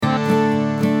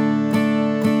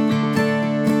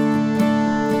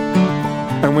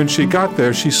and when she got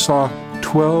there, she saw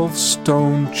 12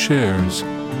 stone chairs,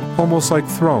 almost like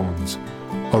thrones,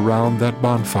 around that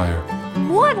bonfire.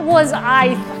 What was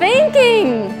I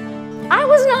thinking? I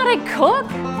was not a cook.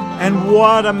 And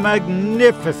what a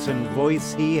magnificent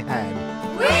voice he had.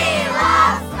 We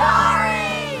love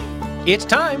stories! It's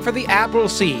time for the Apple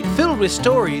Seed, filled with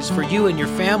stories for you and your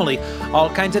family. All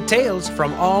kinds of tales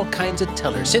from all kinds of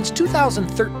tellers. Since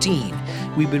 2013,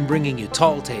 we've been bringing you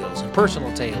tall tales and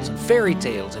personal tales and fairy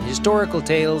tales and historical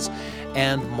tales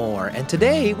and more. And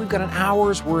today we've got an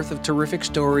hour's worth of terrific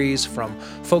stories from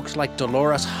folks like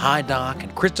Dolores Hydock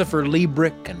and Christopher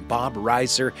Leebrick and Bob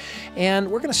Reiser.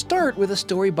 And we're going to start with a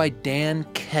story by Dan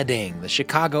Keding, the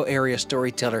Chicago area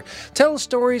storyteller. Tells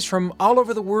stories from all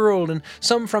over the world and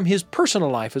some from his personal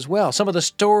life as well. Some of the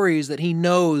stories that he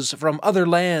knows from other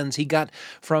lands he got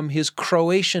from his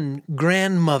Croatian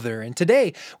grandmother. And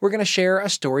today we're going to share a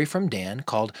story from Dan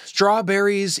called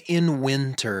Strawberries in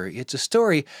Winter. It's a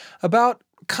story about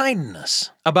kindness,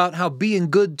 about how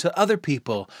being good to other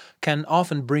people can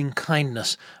often bring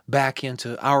kindness back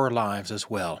into our lives as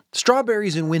well.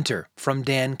 Strawberries in Winter from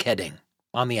Dan Keding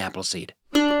on the Appleseed.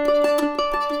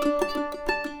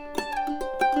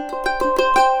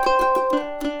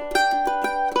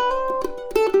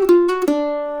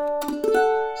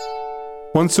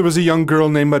 Once there was a young girl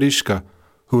named Mariška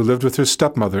who lived with her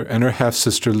stepmother and her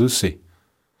half-sister Lucy.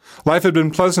 Life had been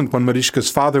pleasant when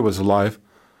Mariška's father was alive.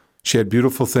 She had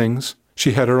beautiful things,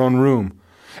 she had her own room,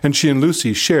 and she and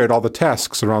Lucy shared all the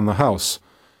tasks around the house.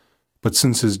 But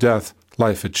since his death,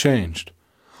 life had changed.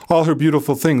 All her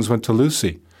beautiful things went to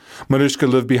Lucy. Mariška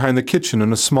lived behind the kitchen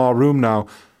in a small room now,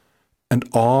 and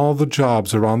all the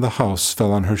jobs around the house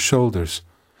fell on her shoulders.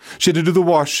 She had to do the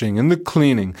washing and the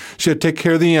cleaning. She had to take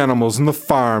care of the animals and the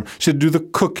farm. She had to do the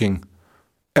cooking.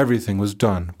 Everything was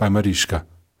done by Mariška.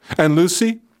 And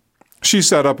Lucy? She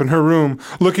sat up in her room,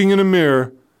 looking in a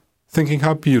mirror, thinking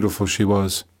how beautiful she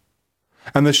was.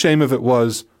 And the shame of it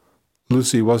was,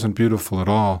 Lucy wasn't beautiful at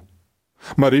all.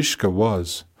 Mariška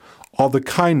was. All the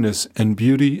kindness and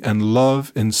beauty and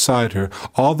love inside her,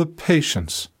 all the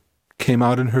patience, came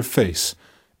out in her face,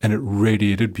 and it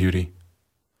radiated beauty.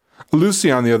 Lucy,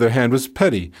 on the other hand, was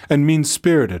petty and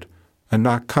mean-spirited, and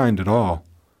not kind at all.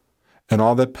 And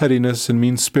all that pettiness and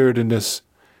mean-spiritedness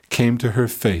came to her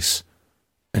face,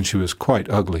 and she was quite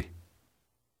ugly.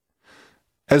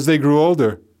 As they grew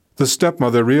older, the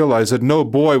stepmother realized that no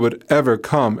boy would ever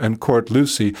come and court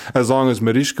Lucy as long as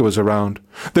Mariška was around.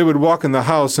 They would walk in the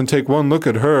house and take one look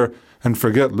at her and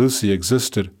forget Lucy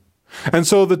existed. And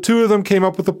so the two of them came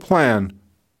up with a plan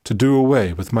to do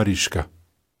away with Mariška.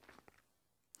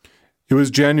 It was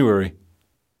January.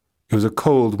 It was a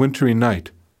cold, wintry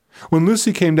night, when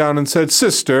Lucy came down and said,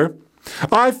 "Sister,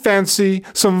 I fancy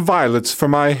some violets for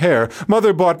my hair.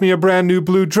 Mother bought me a brand new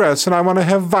blue dress, and I want to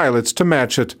have violets to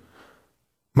match it."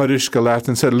 Mariška laughed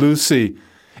and said, "Lucy,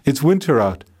 it's winter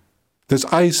out. There's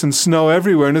ice and snow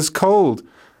everywhere, and it's cold.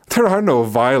 There are no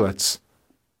violets."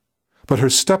 But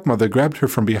her stepmother grabbed her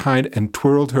from behind and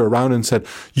twirled her around and said,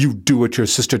 "You do what your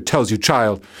sister tells you,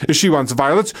 child. If she wants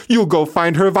violets, you'll go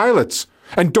find her violets.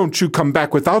 And don't you come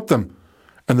back without them."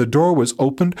 And the door was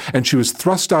opened, and she was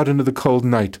thrust out into the cold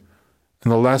night.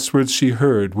 And the last words she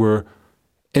heard were,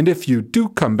 "And if you do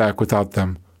come back without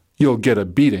them, you'll get a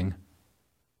beating."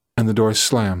 And the door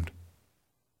slammed.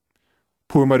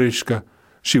 Poor Mariška,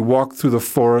 she walked through the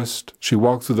forest, she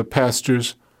walked through the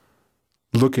pastures,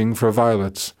 looking for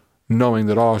violets, knowing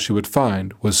that all she would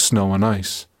find was snow and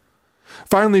ice.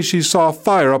 Finally, she saw a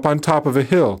fire up on top of a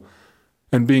hill,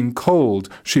 and being cold,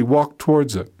 she walked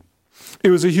towards it.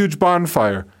 It was a huge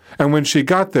bonfire, and when she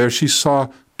got there, she saw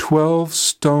 12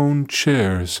 stone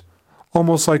chairs,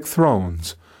 almost like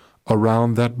thrones,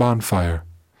 around that bonfire.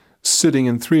 Sitting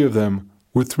in 3 of them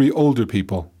were 3 older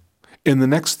people. In the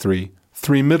next 3,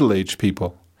 3 middle-aged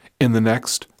people. In the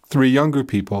next, 3 younger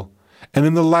people. And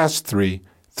in the last 3,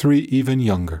 3 even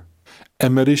younger.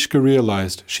 And Mariška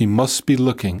realized she must be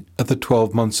looking at the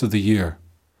 12 months of the year.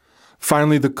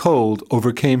 Finally, the cold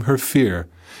overcame her fear,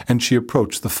 and she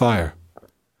approached the fire.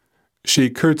 She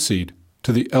curtsied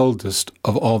to the eldest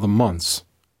of all the months,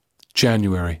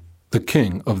 January, the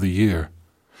king of the year.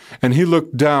 And he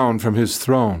looked down from his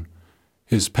throne.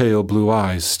 His pale blue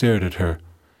eyes stared at her.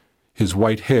 His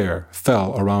white hair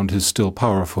fell around his still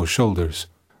powerful shoulders.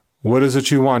 "What is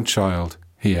it you want, child?"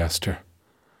 he asked her.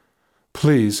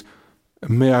 "Please,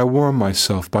 may I warm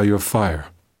myself by your fire?"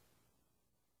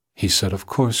 He said, "Of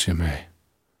course you may."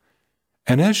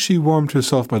 And as she warmed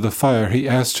herself by the fire, he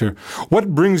asked her,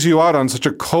 "What brings you out on such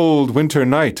a cold winter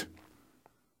night?"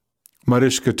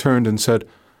 Mariška turned and said,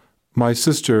 "My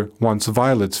sister wants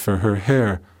violets for her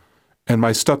hair, and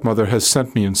my stepmother has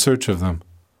sent me in search of them."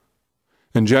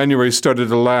 And January started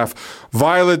to laugh.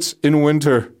 "Violets in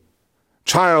winter.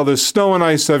 Child, there's snow and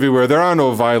ice everywhere. There are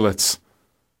no violets."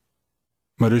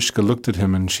 Marischka looked at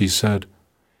him and she said,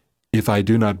 "If I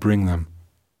do not bring them,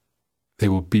 they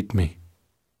will beat me."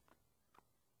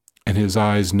 And his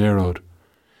eyes narrowed,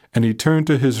 and he turned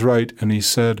to his right and he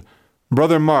said,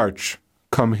 "Brother March,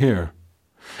 come here."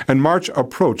 And March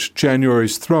approached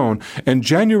January's throne, and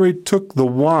January took the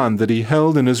wand that he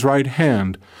held in his right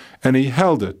hand, and he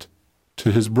held it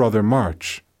to his brother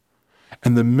March.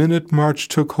 And the minute March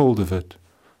took hold of it,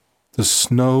 the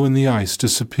snow and the ice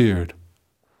disappeared.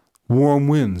 Warm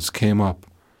winds came up,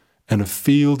 and a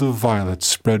field of violets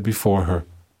spread before her.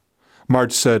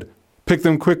 March said, "Pick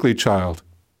them quickly, child."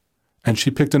 And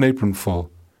she picked an apronful.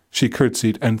 She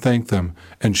curtsied and thanked them,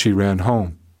 and she ran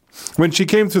home. When she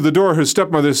came through the door, her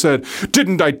stepmother said,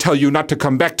 "Didn't I tell you not to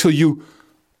come back till you—"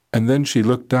 And then she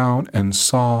looked down and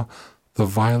saw the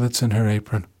violets in her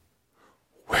apron.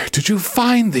 "Where did you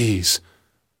find these?"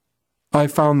 "I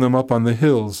found them up on the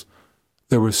hills.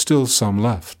 There were still some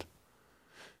left."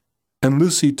 And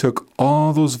Lucy took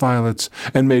all those violets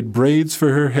and made braids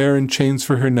for her hair and chains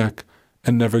for her neck,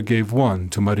 and never gave one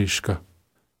to Marischka.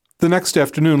 The next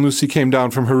afternoon Lucy came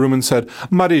down from her room and said,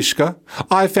 "Marischka,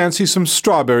 I fancy some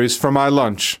strawberries for my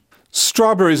lunch."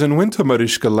 "Strawberries in winter,"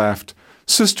 Marischka laughed.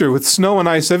 "Sister, with snow and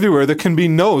ice everywhere, there can be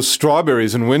no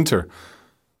strawberries in winter."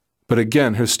 But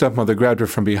again her stepmother grabbed her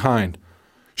from behind.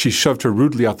 She shoved her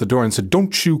rudely out the door and said,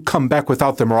 "Don't you come back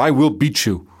without them, or I will beat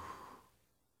you."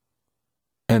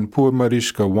 And poor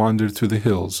Marischka wandered through the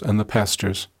hills and the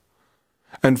pastures.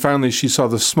 And finally she saw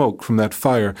the smoke from that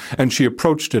fire, and she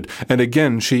approached it, and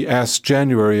again she asked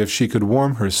January if she could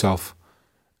warm herself.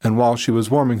 And while she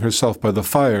was warming herself by the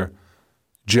fire,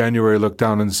 January looked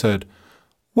down and said,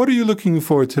 "What are you looking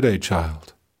for today,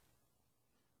 child?"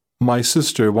 "My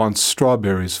sister wants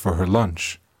strawberries for her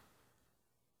lunch."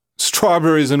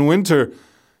 "Strawberries in winter?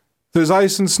 There's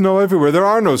ice and snow everywhere. There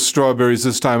are no strawberries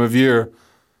this time of year."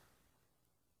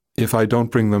 "If I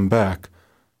don't bring them back,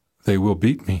 they will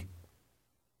beat me."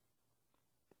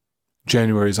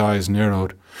 January's eyes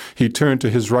narrowed. He turned to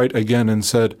his right again and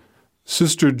said,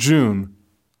 "Sister June,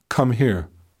 come here."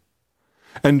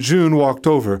 And June walked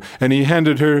over, and he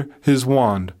handed her his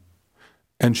wand.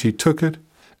 And she took it,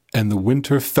 and the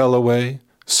winter fell away,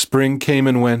 spring came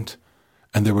and went,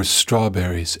 and there were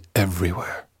strawberries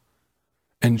everywhere.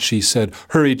 And she said,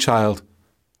 "Hurry, child,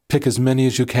 pick as many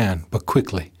as you can, but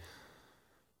quickly."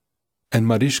 And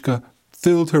Marischka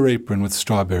filled her apron with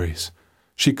strawberries.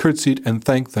 She curtsied and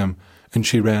thanked them, and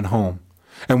she ran home.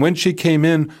 And when she came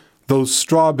in, those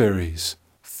strawberries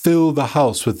filled the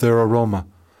house with their aroma.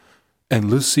 And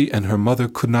Lucy and her mother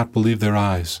could not believe their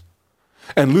eyes.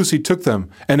 And Lucy took them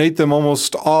and ate them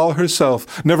almost all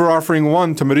herself, never offering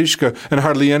one to Marischka and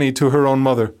hardly any to her own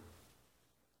mother.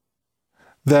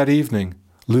 That evening,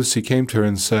 Lucy came to her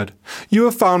and said, "You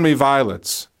have found me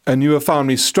violets, and you have found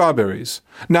me strawberries.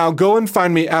 Now go and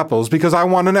find me apples, because I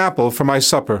want an apple for my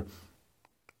supper."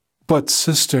 "But,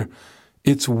 sister,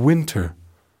 it's winter."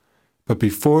 But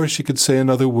before she could say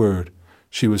another word,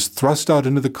 she was thrust out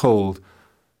into the cold,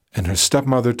 and her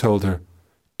stepmother told her,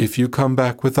 "If you come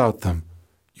back without them,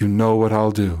 you know what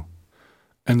I'll do."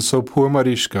 And so poor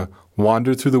Marischka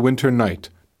wandered through the winter night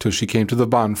till she came to the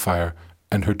bonfire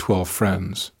and her 12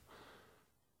 friends.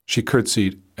 She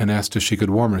curtsied and asked if she could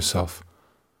warm herself.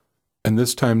 And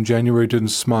this time January didn't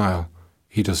smile,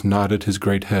 he just nodded his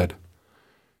great head.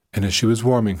 And as she was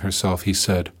warming herself, he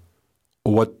said,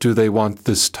 "What do they want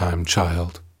this time,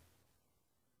 child?"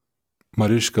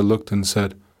 Marischka looked and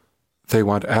said, "They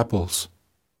want apples.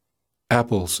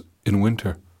 Apples in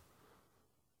winter."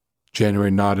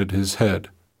 January nodded his head,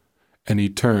 and he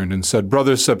turned and said,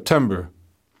 "Brother September."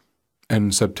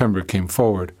 And September came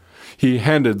forward. He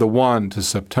handed the wand to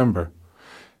September,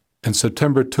 and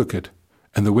September took it,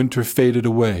 and the winter faded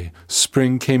away.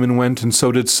 Spring came and went, and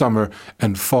so did summer,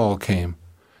 and fall came,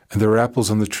 and there were apples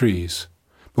on the trees.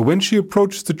 But when she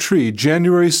approached the tree,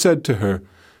 January said to her,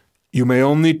 "You may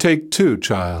only take 2,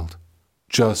 child,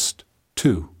 just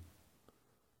 2."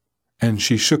 And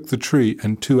she shook the tree,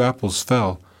 and 2 apples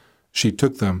fell. She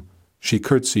took them, she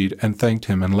curtsied and thanked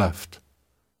him and left,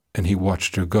 and he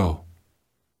watched her go.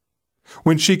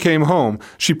 When she came home,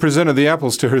 she presented the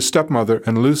apples to her stepmother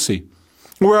and Lucy.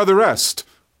 "Where are the rest?"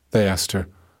 they asked her.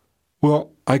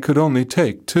 "Well, I could only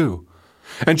take 2.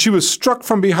 And she was struck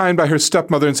from behind by her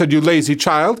stepmother and said, "You lazy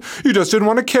child, you just didn't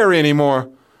want to carry any more."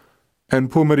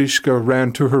 And poor Marischka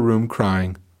ran to her room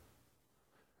crying.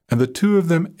 And the 2 of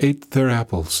them ate their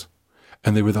apples,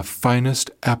 and they were the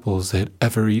finest apples they had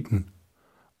ever eaten.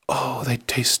 Oh, they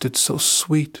tasted so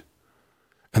sweet.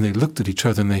 And they looked at each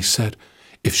other and they said,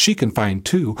 "If she can find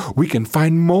 2, we can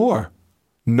find more.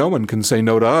 No one can say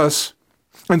no to us."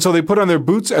 And so they put on their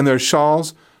boots and their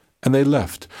shawls, and they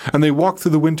left, and they walked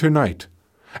through the winter night,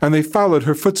 and they followed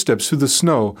her footsteps through the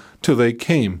snow till they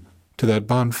came to that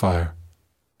bonfire.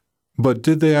 But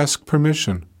did they ask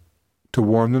permission to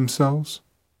warm themselves?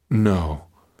 No.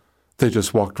 They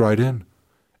just walked right in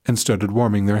and started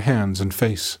warming their hands and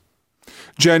face.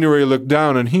 January looked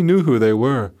down, and he knew who they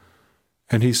were.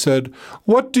 And he said,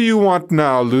 "What do you want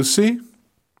now, Lucy?"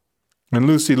 And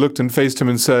Lucy looked and faced him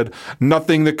and said,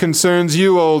 "Nothing that concerns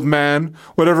you, old man.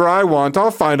 Whatever I want,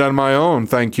 I'll find on my own,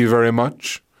 thank you very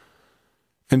much."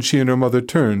 And she and her mother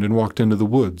turned and walked into the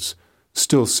woods,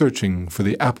 still searching for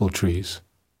the apple trees.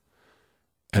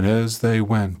 And as they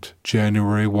went,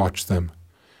 January watched them,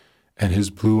 and his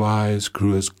blue eyes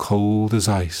grew as cold as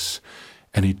ice,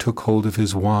 and he took hold of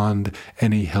his wand,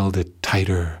 and he held it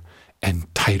tighter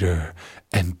and tighter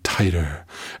and tighter,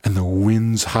 and the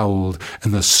winds howled,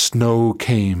 and the snow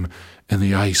came, and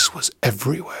the ice was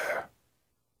everywhere.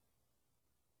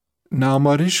 Now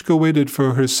Marischka waited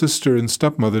for her sister and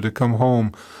stepmother to come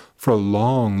home for a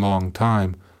long, long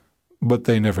time, but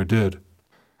they never did.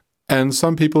 And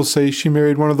some people say she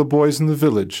married one of the boys in the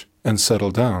village and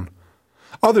settled down.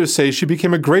 Others say she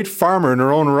became a great farmer in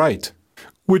her own right.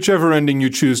 Whichever ending you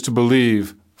choose to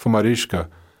believe, for Marischka,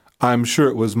 I'm sure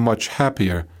it was much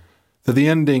happier than the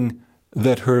ending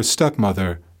that her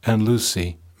stepmother and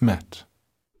Lucy met.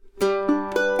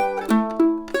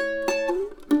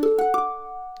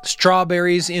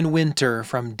 Strawberries in Winter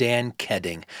from Dan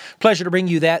Keding. Pleasure to bring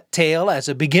you that tale as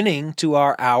a beginning to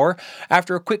our hour.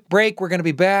 After a quick break, we're going to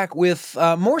be back with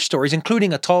more stories,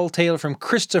 including a tall tale from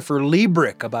Christopher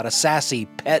Leebrick about a sassy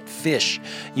pet fish.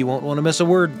 You won't want to miss a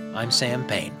word. I'm Sam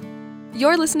Payne.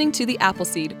 You're listening to The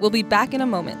Appleseed. We'll be back in a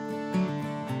moment.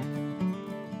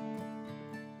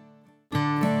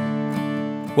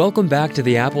 Welcome back to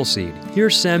The Appleseed.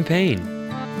 Here's Sam Payne.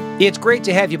 It's great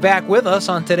to have you back with us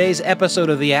on today's episode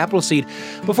of The Appleseed.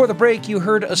 Before the break, you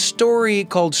heard a story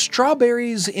called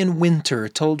Strawberries in Winter,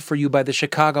 told for you by the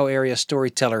Chicago area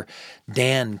storyteller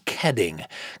Dan Keding.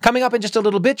 Coming up in just a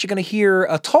little bit, you're going to hear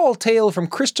a tall tale from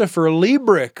Christopher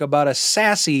Leebrick about a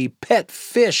sassy pet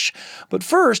fish. But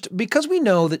first, because we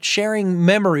know that sharing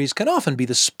memories can often be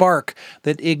the spark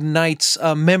that ignites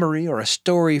a memory or a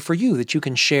story for you that you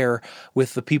can share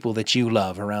with the people that you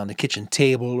love around the kitchen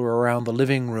table or around the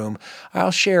living room,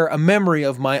 I'll share a memory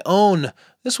of my own.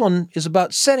 This one is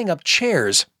about setting up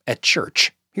chairs at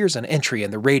church. Here's an entry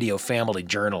in the Radio Family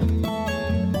Journal.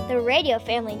 The Radio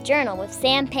Family Journal with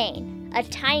Sam Payne. A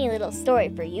tiny little story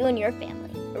for you and your family,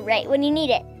 right when you need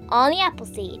it, on the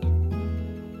Appleseed.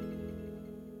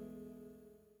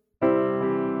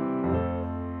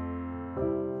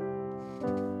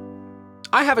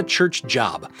 I have a church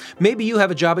job. Maybe you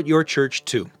have a job at your church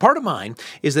too. Part of mine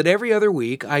is that every other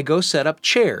week I go set up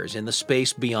chairs in the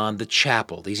space beyond the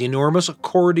chapel. These enormous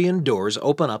accordion doors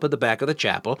open up at the back of the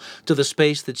chapel to the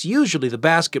space that's usually the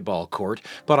basketball court,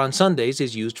 but on Sundays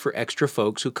is used for extra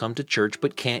folks who come to church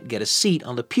but can't get a seat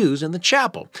on the pews in the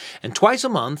chapel. And twice a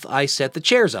month I set the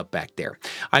chairs up back there.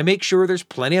 I make sure there's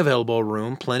plenty of elbow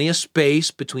room, plenty of space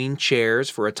between chairs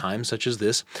for a time such as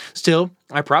this. Still,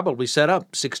 I probably set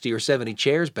up 60 or 70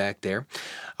 chairs back there.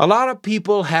 A lot of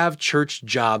people have church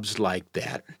jobs like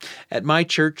that. At my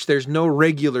church, there's no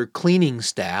regular cleaning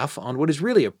staff on what is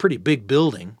really a pretty big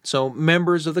building, so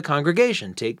members of the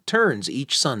congregation take turns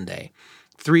each Sunday.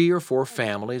 3 or 4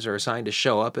 families are assigned to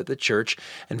show up at the church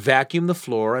and vacuum the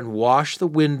floor and wash the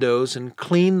windows and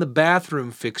clean the bathroom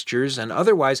fixtures and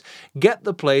otherwise get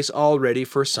the place all ready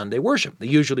for Sunday worship. They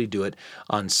usually do it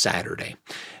on Saturday.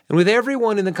 And with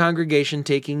everyone in the congregation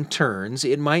taking turns,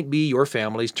 it might be your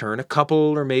family's turn a couple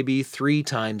or maybe 3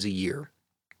 times a year.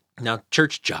 Now,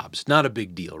 church jobs, not a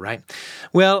big deal, right?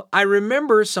 Well, I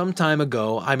remember some time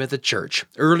ago I'm at the church,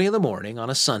 early in the morning on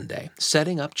a Sunday,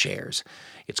 setting up chairs.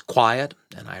 It's quiet,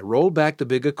 and I roll back the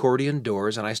big accordion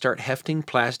doors, and I start hefting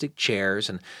plastic chairs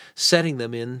and setting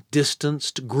them in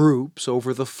distanced groups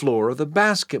over the floor of the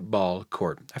basketball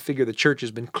court. I figure the church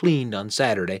has been cleaned on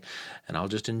Saturday, and I'll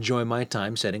just enjoy my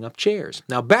time setting up chairs.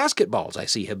 Now, basketballs, I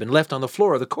see, have been left on the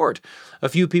floor of the court. A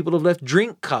few people have left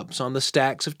drink cups on the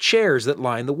stacks of chairs that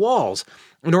line the walls.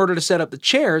 In order to set up the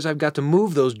chairs, I've got to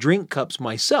move those drink cups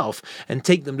myself and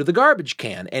take them to the garbage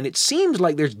can, and it seems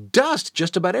like there's dust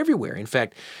just about everywhere. In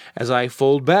fact, as I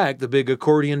fold back the big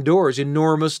accordion doors,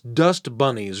 enormous dust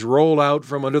bunnies roll out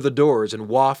from under the doors and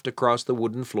waft across the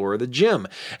wooden floor of the gym.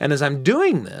 And as I'm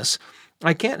doing this,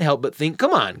 I can't help but think,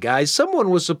 come on, guys,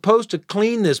 someone was supposed to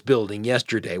clean this building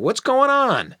yesterday. What's going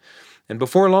on? And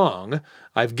before long,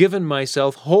 I've given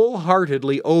myself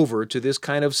wholeheartedly over to this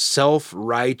kind of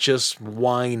self-righteous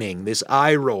whining, this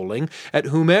eye-rolling at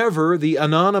whomever the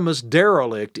anonymous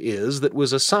derelict is that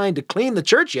was assigned to clean the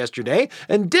church yesterday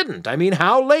and didn't. I mean,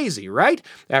 how lazy, right?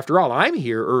 After all, I'm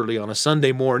here early on a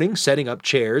Sunday morning setting up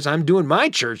chairs. I'm doing my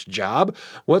church job.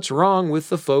 What's wrong with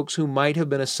the folks who might have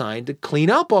been assigned to clean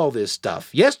up all this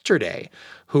stuff yesterday,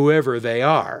 whoever they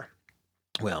are?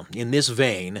 Well, in this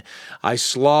vein, I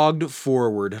slogged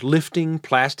forward, lifting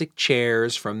plastic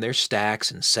chairs from their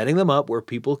stacks and setting them up where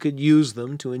people could use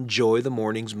them to enjoy the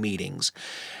morning's meetings.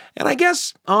 And I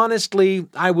guess, honestly,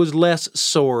 I was less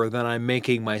sore than I'm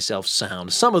making myself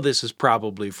sound. Some of this is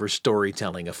probably for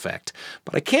storytelling effect,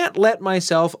 but I can't let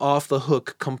myself off the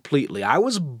hook completely. I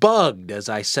was bugged as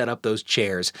I set up those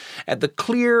chairs at the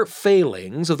clear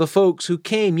failings of the folks who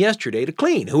came yesterday to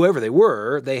clean. Whoever they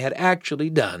were, they had actually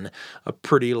done a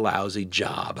pretty lousy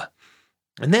job.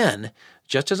 And then,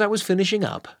 just as I was finishing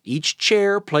up, each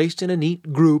chair placed in a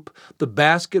neat group, the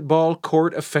basketball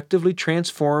court effectively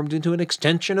transformed into an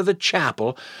extension of the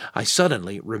chapel, I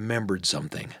suddenly remembered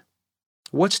something.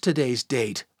 "What's today's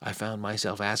date?" I found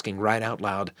myself asking right out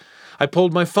loud. I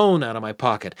pulled my phone out of my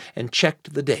pocket and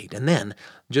checked the date, and then,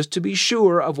 just to be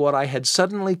sure of what I had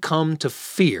suddenly come to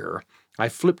fear, I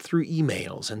flipped through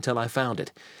emails until I found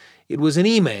it. It was an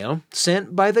email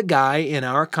sent by the guy in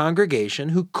our congregation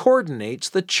who coordinates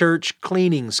the church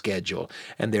cleaning schedule.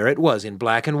 And there it was in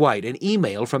black and white, an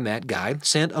email from that guy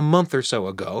sent a month or so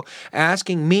ago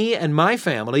asking me and my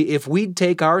family if we'd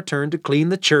take our turn to clean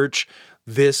the church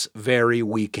this very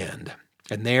weekend.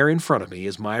 And there in front of me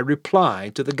is my reply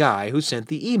to the guy who sent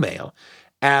the email.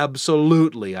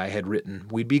 "Absolutely," I had written.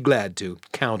 "We'd be glad to.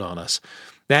 Count on us."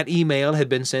 That email had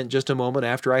been sent just a moment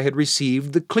after I had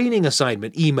received the cleaning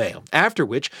assignment email, after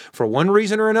which, for one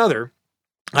reason or another,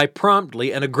 I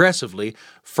promptly and aggressively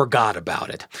forgot about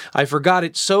it. I forgot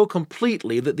it so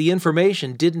completely that the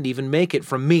information didn't even make it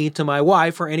from me to my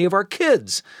wife or any of our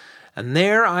kids. And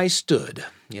there I stood,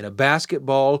 in a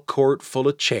basketball court full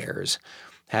of chairs,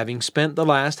 having spent the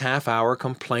last half hour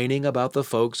complaining about the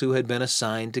folks who had been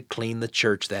assigned to clean the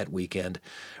church that weekend,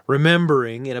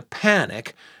 remembering in a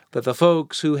panic that the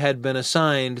folks who had been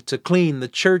assigned to clean the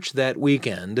church that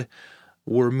weekend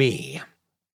were me.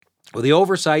 Well, the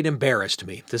oversight embarrassed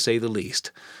me, to say the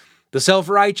least. The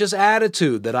self-righteous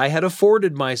attitude that I had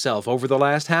afforded myself over the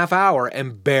last half hour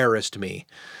embarrassed me.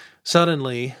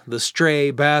 Suddenly, the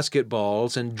stray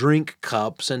basketballs and drink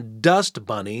cups and dust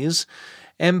bunnies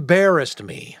embarrassed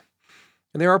me.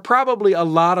 And there are probably a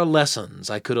lot of lessons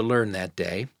I could have learned that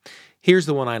day. Here's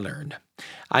the one I learned.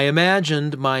 I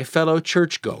imagined my fellow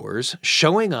churchgoers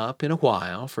showing up in a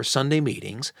while for Sunday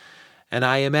meetings, and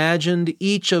I imagined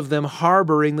each of them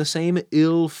harboring the same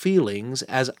ill feelings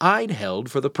as I'd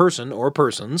held for the person or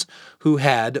persons who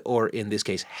had, or in this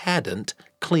case hadn't,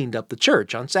 cleaned up the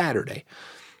church on Saturday.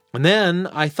 And then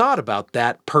I thought about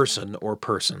that person or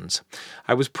persons.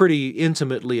 I was pretty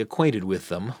intimately acquainted with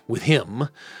them, with him,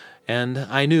 and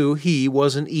I knew he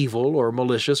wasn't evil or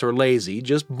malicious or lazy,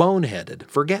 just boneheaded,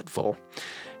 forgetful.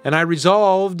 And I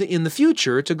resolved in the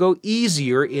future to go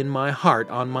easier in my heart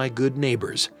on my good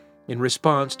neighbors in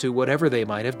response to whatever they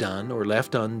might have done or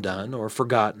left undone or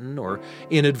forgotten or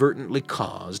inadvertently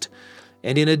caused.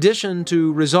 And in addition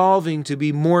to resolving to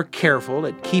be more careful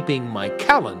at keeping my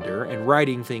calendar and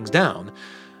writing things down,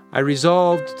 I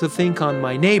resolved to think on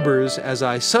my neighbors as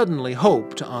I suddenly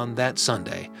hoped on that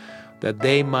Sunday that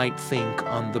they might think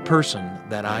on the person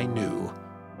that I knew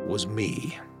was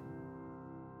me.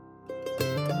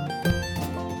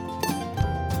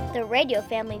 The Radio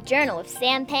Family Journal with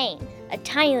Sam Payne. A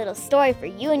tiny little story for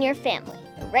you and your family,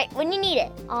 right when you need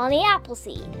it, on the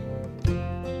Appleseed.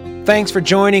 Thanks for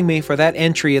joining me for that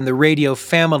entry in the Radio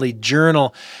Family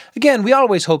Journal. Again, we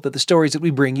always hope that the stories that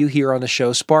we bring you here on the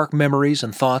show spark memories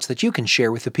and thoughts that you can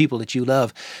share with the people that you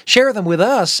love. Share them with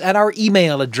us at our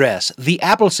email address,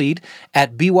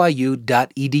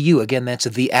 theappleseed@byu.edu. Again, that's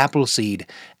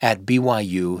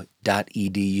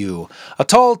theappleseed@byu.edu. A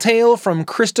tall tale from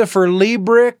Christopher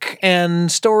Leebrick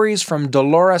and stories from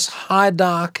Dolores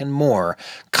Hydock and more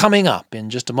coming up in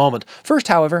just a moment. First,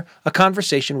 however, a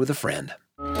conversation with a friend.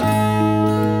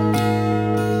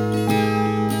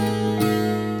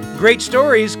 Great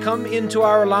stories come into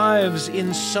our lives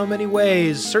in so many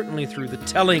ways, certainly through the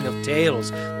telling of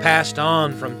tales passed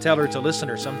on from teller to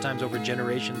listener, sometimes over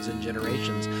generations and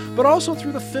generations, but also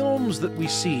through the films that we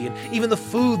see and even the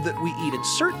food that we eat, and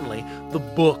certainly the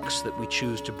books that we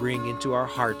choose to bring into our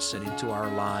hearts and into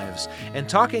our lives. And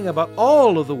talking about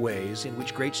all of the ways in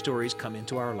which great stories come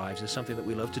into our lives is something that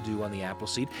we love to do on the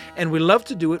Appleseed, and we love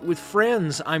to do it with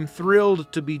friends. I'm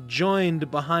thrilled to be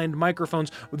joined behind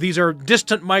microphones. These are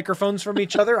distant microphones from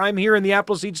each other. I'm here in the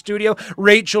Appleseed studio.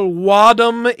 Rachel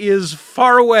Wadham is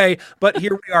far away, but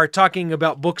here we are talking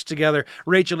about books together.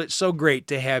 Rachel, it's so great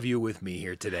to have you with me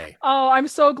here today. Oh, I'm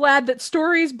so glad that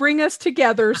stories bring us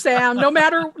together, Sam. No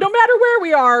matter where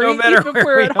we are, even if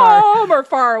we're at home or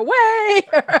far away,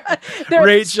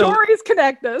 stories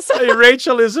connect us.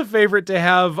 Rachel is a favorite to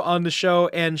have on the show,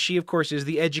 and she, of course, is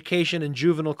the Education and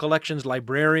Juvenile Collections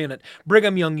Librarian at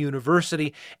Brigham Young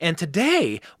University. And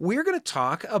today, we're going to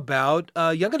talk about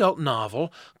a young adult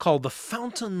novel called The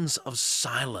Fountains of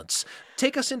Silence.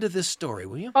 Take us into this story,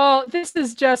 will you? Oh, this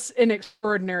is just an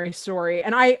extraordinary story.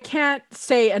 And I can't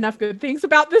say enough good things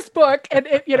about this book. And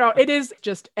it is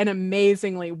just an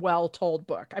amazingly well-told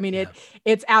book. I mean,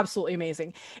 it's absolutely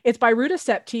amazing. It's by Ruta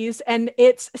Sepetys, and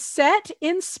it's set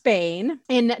in Spain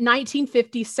in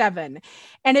 1957.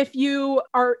 And if you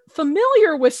are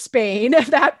familiar with Spain at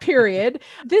that period,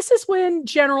 this is when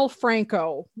General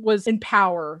Franco was in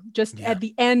power, at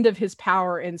the end of his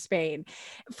power in Spain.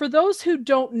 For those who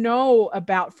don't know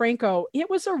about Franco, it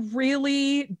was a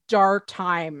really dark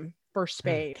time for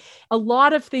Spain. A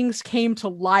lot of things came to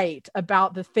light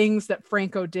about the things that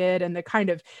Franco did and the kind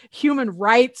of human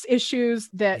rights issues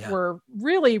that were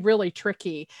really, really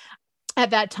tricky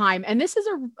at that time. And this is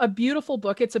a beautiful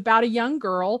book. It's about a young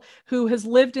girl who has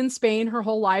lived in Spain her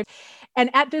whole life. And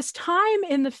at this time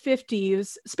in the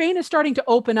 50s, Spain is starting to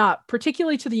open up,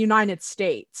 particularly to the United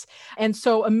States. And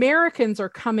so Americans are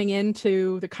coming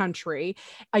into the country.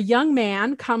 A young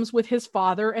man comes with his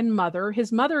father and mother.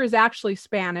 His mother is actually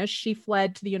Spanish. She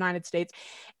fled to the United States.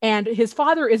 And his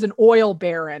father is an oil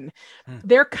baron.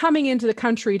 They're coming into the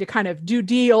country to kind of do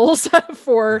deals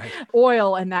for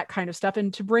oil and that kind of stuff,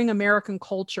 and to bring American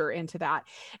culture into that.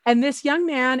 And this young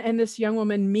man and this young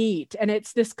woman meet, and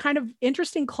it's this kind of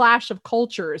interesting clash of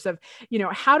cultures of,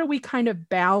 how do we kind of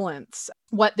balance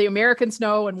what the Americans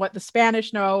know and what the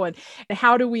Spanish know, and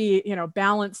how do we,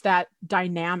 balance that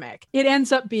dynamic? It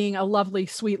ends up being a lovely,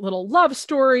 sweet little love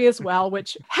story as well,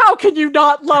 which how can you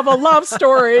not love a love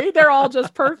story? They're all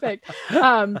just perfect.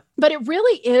 But it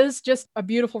really is just a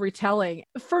beautiful retelling.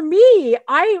 For me,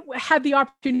 I had the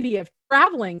opportunity of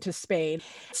traveling to Spain.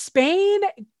 Spain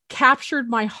captured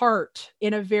my heart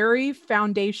in a very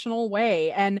foundational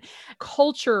way, and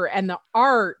culture and the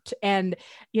art and,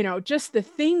 just the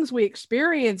things we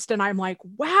experienced. And I'm like,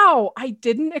 wow, I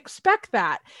didn't expect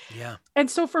that. Yeah. And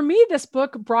so for me, this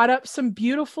book brought up some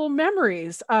beautiful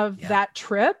memories of that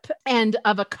trip and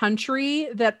of a country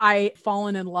that I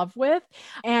fallen in love with.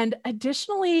 And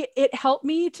additionally, it helped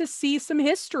me to see some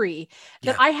history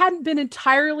that I hadn't been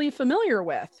entirely familiar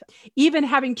with. Even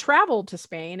having traveled to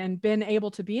Spain and been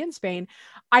able to be in Spain,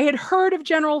 I had heard of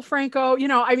General Franco.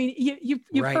 You've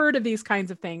heard of these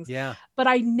kinds of things, but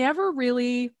I never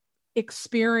really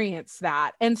experienced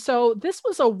that. And so this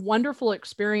was a wonderful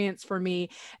experience for me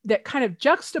that kind of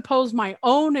juxtaposed my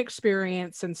own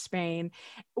experience in Spain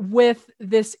with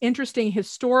this interesting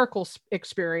historical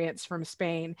experience from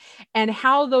Spain, and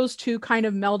how those two kind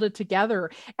of melded together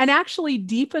and actually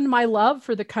deepened my love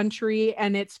for the country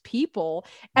and its people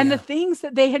and the things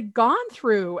that they had gone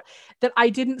through that I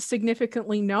didn't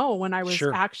significantly know when I was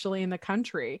actually in the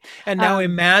country. And now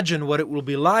imagine what it will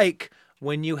be like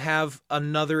when you have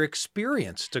another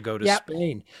experience to go to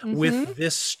Spain with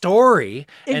this story.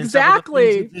 Exactly. And some of the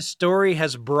things that this story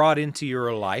has brought into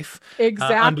your life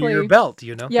under your belt,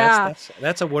 Yeah.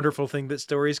 That's a wonderful thing that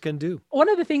stories can do. One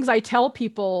of the things I tell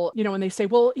people, when they say,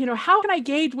 well, how can I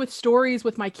engage with stories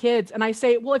with my kids? And I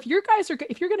say, well, if you're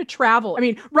going to travel,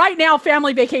 right now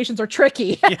family vacations are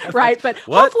tricky, right? But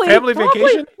hopefully, family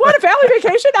vacation? What a family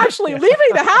vacation? Actually leaving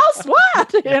the house?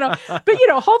 What?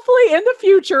 But hopefully in the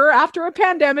future, after a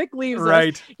pandemic leaves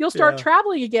us, you'll start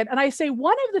traveling again. And I say,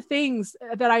 one of the things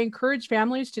that I encourage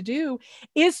families to do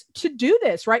is to do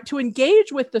this, right? To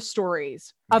engage with the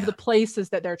stories of the places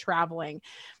that they're traveling.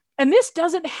 And this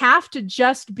doesn't have to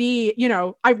just be,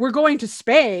 we're going to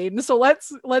Spain, so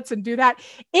let's do that.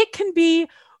 It can be,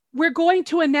 we're going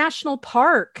to a national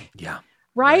park. Yeah.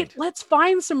 right? Let's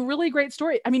find some really great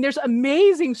stories. I mean, there's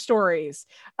amazing stories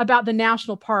about the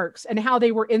national parks and how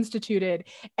they were instituted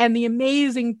and the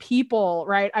amazing people,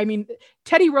 right? I mean,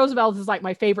 Teddy Roosevelt is like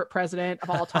my favorite president of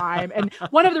all time. And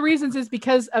one of the reasons is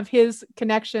because of his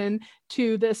connection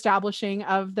to the establishing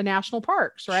of the national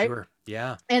parks, right? Sure.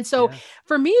 Yeah. And so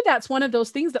for me, that's one of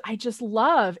those things that I just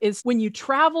love is when you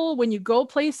travel, when you go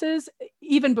places,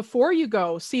 even before you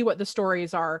go, see what the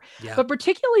stories are. Yeah. But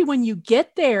particularly when you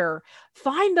get there,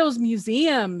 find those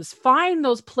museums, find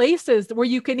those places where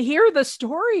you can hear the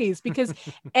stories, because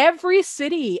every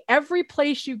city, every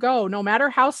place you go, no matter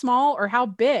how small or how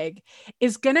big,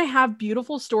 is going to have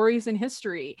beautiful stories and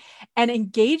history. And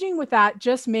engaging with that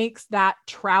just makes that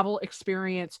travel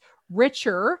experience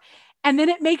richer. And then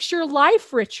it makes your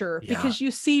life richer because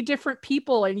you see different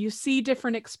people and you see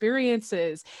different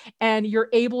experiences, and you're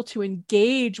able to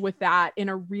engage with that in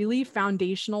a really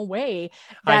foundational way.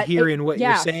 I hear in what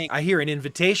you're saying, I hear an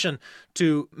invitation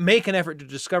to make an effort to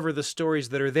discover the stories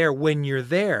that are there when you're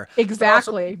there.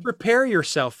 Exactly. Prepare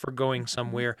yourself for going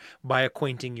somewhere by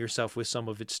acquainting yourself with some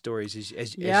of its stories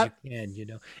as you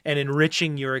can, and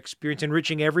enriching your experience,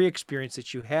 enriching every experience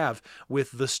that you have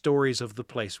with the stories of the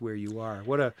place where you are.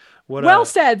 Well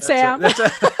said, Sam.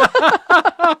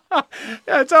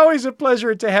 It's always a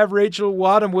pleasure to have Rachel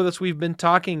Wadham with us. We've been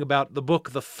talking about the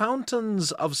book, The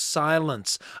Fountains of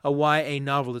Silence, a YA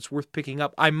novel that's worth picking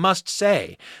up. I must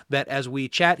say that as we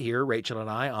chat here, Rachel and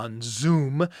I, on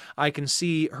Zoom, I can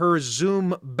see her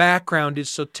Zoom background is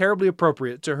so terribly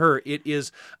appropriate to her. It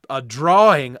is a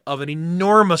drawing of an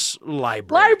enormous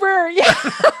library. Yeah.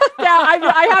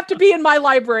 I have to be in my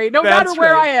library, no matter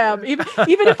where I am. Even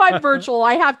if I'm virtual,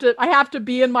 I have to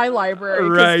be in my library.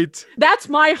 Right. That's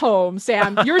my home,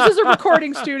 Sam. Yours is a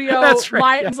recording studio. That's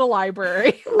right. Mine's a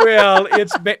library. Well,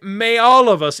 may all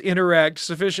of us interact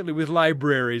sufficiently with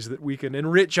libraries that we can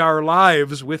enrich our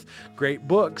lives with great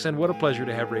books. And what a pleasure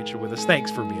to have Rachel with us.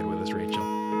 Thanks for being with us, Rachel.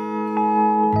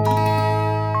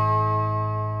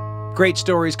 Great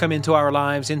stories come into our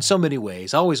lives in so many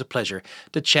ways. Always a pleasure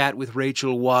to chat with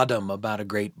Rachel Wadham about a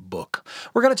great book.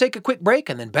 We're going to take a quick break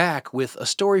and then back with a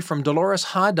story from Dolores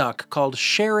Hydock called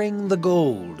Sharing the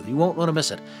Gold. You won't want to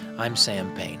miss it. I'm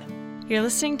Sam Payne. You're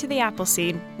listening to The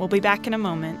Appleseed. We'll be back in a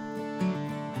moment.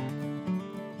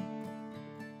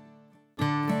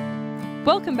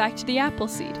 Welcome back to The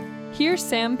Appleseed. Here's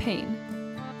Sam Payne.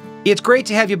 It's great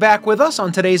to have you back with us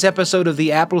on today's episode of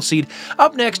The Appleseed.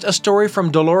 Up next, a story from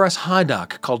Dolores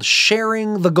Hydock called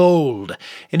Sharing the Gold.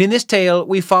 And in this tale,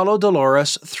 we follow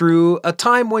Dolores through a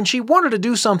time when she wanted to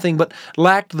do something but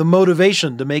lacked the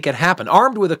motivation to make it happen.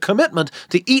 Armed with a commitment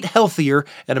to eat healthier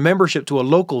and a membership to a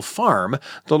local farm,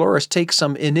 Dolores takes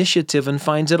some initiative and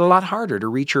finds it a lot harder to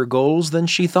reach her goals than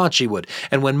she thought she would.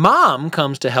 And when Mom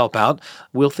comes to help out,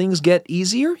 will things get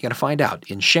easier? You're going to find out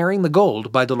in Sharing the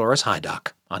Gold by Dolores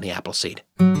Hydock on The Appleseed.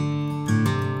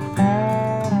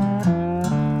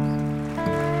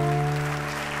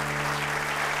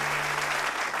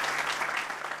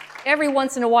 Every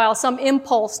once in a while, some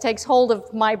impulse takes hold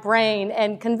of my brain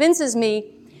and convinces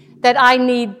me that I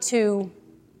need to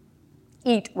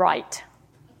eat right.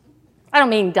 I don't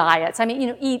mean diets. I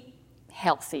mean, eat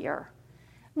healthier,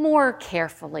 more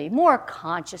carefully, more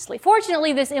consciously.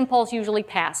 Fortunately, this impulse usually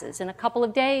passes in a couple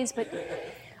of days, but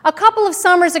a couple of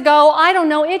summers ago, I don't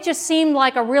know, it just seemed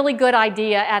like a really good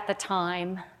idea at the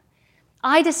time.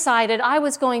 I decided I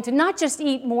was going to not just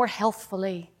eat more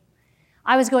healthfully,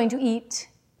 I was going to eat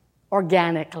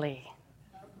organically.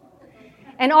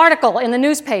 An article in the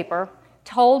newspaper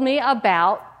told me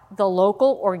about the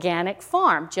local organic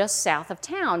farm just south of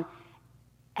town.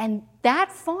 And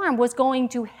that farm was going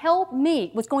to help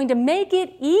me, was going to make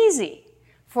it easy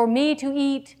for me to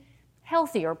eat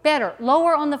healthier, better,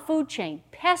 lower on the food chain,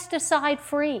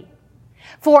 pesticide-free,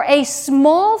 for a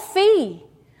small fee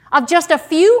of just a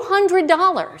few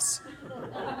 $100s.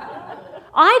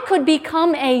 I could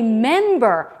become a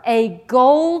member, a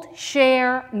Gold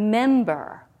Share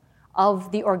member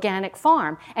of the organic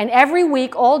farm. And every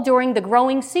week, all during the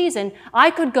growing season, I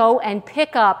could go and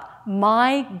pick up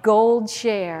my Gold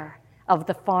Share of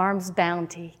the farm's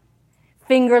bounty.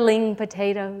 Fingerling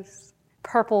potatoes,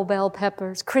 purple bell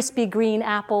peppers, crispy green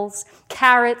apples,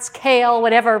 carrots, kale,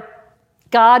 whatever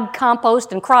God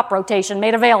compost and crop rotation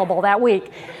made available that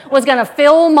week was going to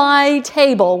fill my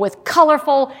table with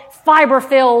colorful,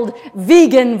 fiber-filled,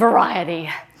 vegan variety.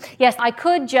 Yes, I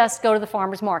could just go to the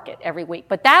farmer's market every week,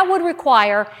 but that would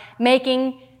require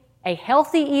making a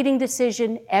healthy eating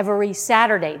decision every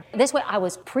Saturday. This way I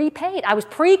was prepaid, I was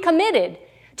pre-committed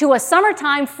to a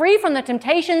summertime free from the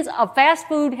temptations of fast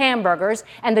food hamburgers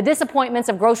and the disappointments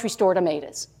of grocery store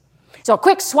tomatoes. So a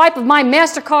quick swipe of my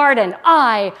MasterCard and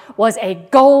I was a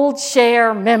Gold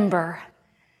Share member.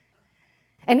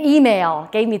 An email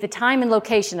gave me the time and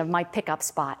location of my pickup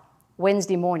spot.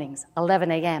 Wednesday mornings, 11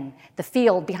 a.m., the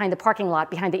field behind the parking lot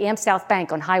behind the AmSouth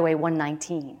Bank on Highway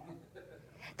 119.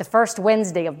 The first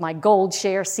Wednesday of my Gold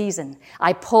Share season,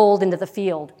 I pulled into the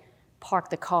field, parked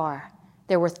the car.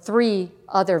 There were 3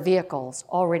 other vehicles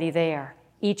already there,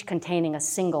 each containing a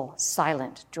single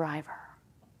silent driver.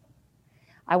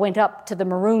 I went up to the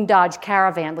maroon Dodge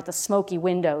Caravan with the smoky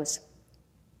windows.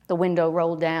 The window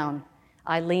rolled down.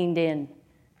 I leaned in.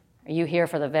 Are you here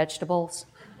for the vegetables?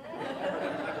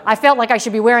 I felt like I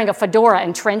should be wearing a fedora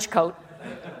and trench coat.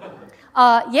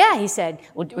 Yeah, he said.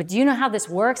 Well, do you know how this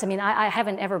works? I mean, I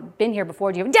haven't ever been here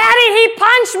before. Do you? Daddy, he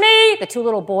punched me! The 2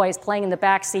 little boys playing in the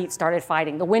back seat started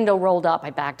fighting. The window rolled up.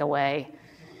 I backed away.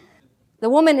 The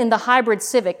woman in the hybrid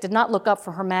Civic did not look up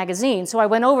from her magazine, so I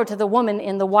went over to the woman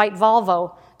in the white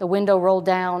Volvo. The window rolled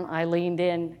down. I leaned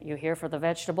in. You here for the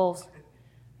vegetables?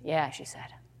 Yeah, she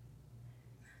said.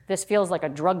 This feels like a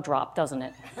drug drop, doesn't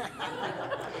it?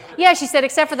 Yeah, she said,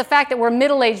 except for the fact that we're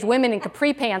middle-aged women in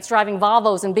capri pants driving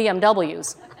Volvos and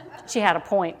BMWs. She had a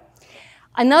point.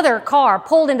 Another car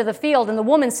pulled into the field, and the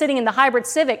woman sitting in the hybrid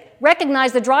Civic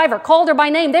recognized the driver, called her by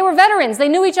name. They were veterans. They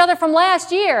knew each other from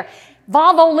last year.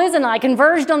 Volvo Liz and I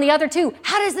converged on the other 2.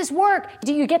 How does this work?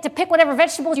 Do you get to pick whatever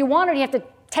vegetables you want, or do you have to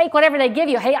take whatever they give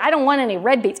you? Hey, I don't want any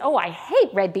red beets. Oh, I hate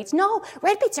red beets. No,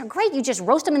 red beets are great. You just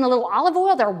roast them in a little olive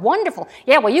oil. They're wonderful.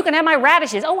 Yeah, well, you can have my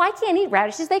radishes. Oh, I can't eat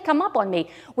radishes. They come up on me.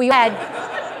 We had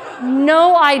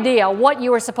no idea what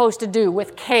you were supposed to do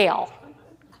with kale.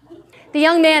 The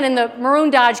young man in the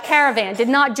maroon Dodge Caravan did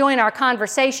not join our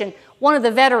conversation. One of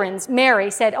the veterans,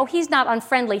 Mary, said, oh, he's not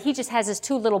unfriendly. He just has his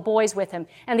 2 little boys with him.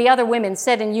 And the other women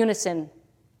said in unison,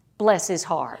 bless his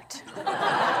heart.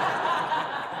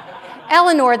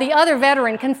 Eleanor, the other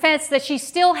veteran, confessed that she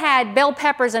still had bell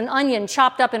peppers and onion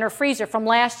chopped up in her freezer from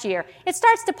last year. It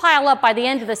starts to pile up by the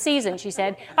end of the season, she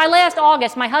said. By last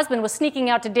August, my husband was sneaking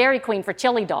out to Dairy Queen for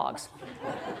chili dogs.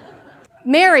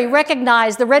 Mary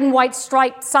recognized the red and white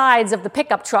striped sides of the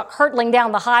pickup truck hurtling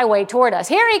down the highway toward us.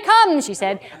 Here he comes, she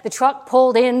said. The truck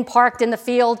pulled in, parked in the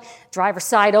field. Driver's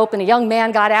side open. A young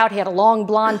man got out. He had a long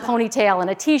blonde ponytail and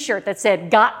a T-shirt that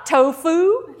said, "Got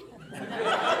tofu?"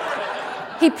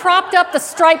 He propped up the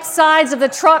striped sides of the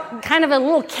truck, kind of a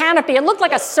little canopy. It looked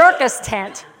like a circus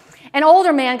tent. An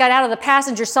older man got out of the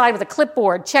passenger side with a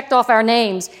clipboard, checked off our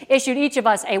names, issued each of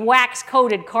us a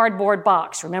wax-coated cardboard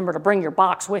box. Remember to bring your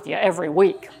box with you every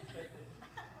week.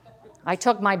 I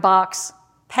took my box,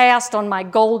 passed on my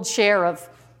Gold Share of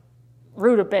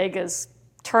rutabagas,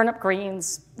 turnip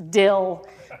greens, dill,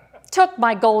 took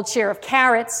my Gold Share of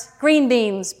carrots, green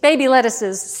beans, baby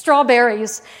lettuces,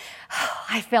 strawberries.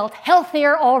 I felt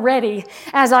healthier already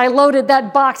as I loaded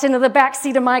that box into the back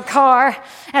seat of my car.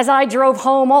 As I drove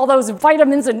home, all those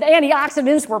vitamins and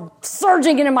antioxidants were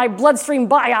surging into my bloodstream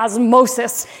by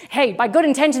osmosis. Hey, my good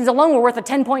intentions alone were worth a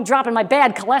 10-point drop in my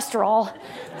bad cholesterol.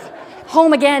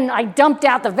 Home again, I dumped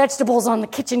out the vegetables on the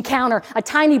kitchen counter. A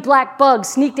tiny black bug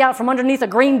sneaked out from underneath a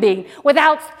green bean.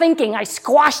 Without thinking, I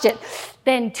squashed it.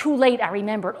 Then, too late, I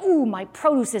remembered, ooh, my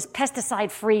produce is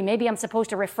pesticide-free. Maybe I'm supposed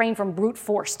to refrain from brute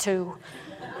force, too.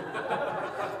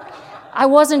 I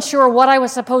wasn't sure what I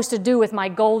was supposed to do with my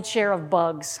Gold Share of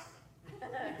bugs.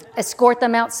 Escort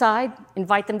them outside?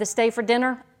 Invite them to stay for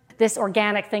dinner? This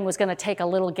organic thing was going to take a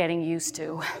little getting used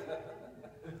to.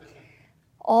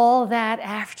 All that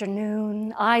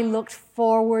afternoon, I looked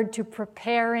forward to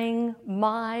preparing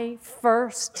my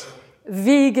first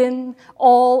vegan,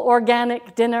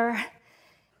 all-organic dinner.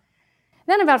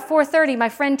 Then about 4:30, my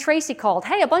friend Tracy called.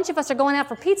 Hey, a bunch of us are going out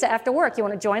for pizza after work. You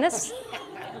want to join us?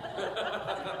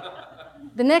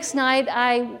 The next night,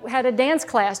 I had a dance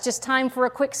class, just time for a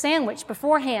quick sandwich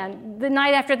beforehand. The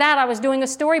night after that, I was doing a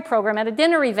story program at a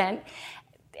dinner event.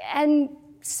 And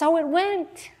so it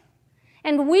went.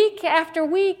 And week after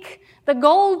week, the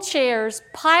Gold Shares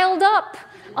piled up,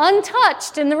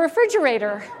 untouched in the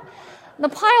refrigerator. The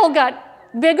pile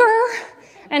got bigger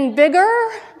and bigger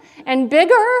and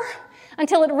bigger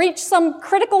until it reached some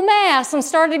critical mass and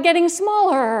started getting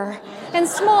smaller and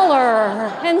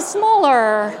smaller and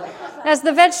smaller as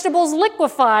the vegetables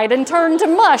liquefied and turned to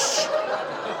mush.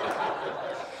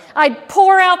 I'd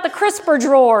pour out the crisper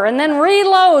drawer and then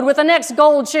reload with the next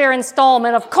Gold Share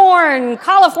installment of corn,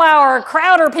 cauliflower,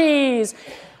 Crowder peas.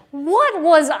 What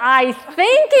was I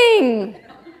thinking?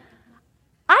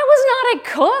 I was not a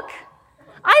cook.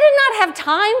 I did not have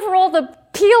time for all the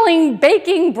peeling,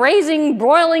 baking, braising,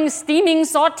 broiling, steaming,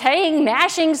 sautéing,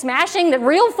 mashing, smashing that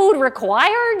real food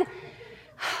required.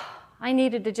 I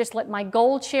needed to just let my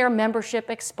Gold Share membership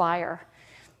expire.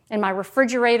 and my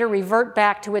refrigerator revert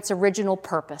back to its original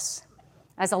purpose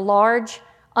as a large,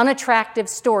 unattractive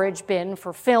storage bin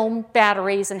for film,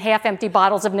 batteries, and half-empty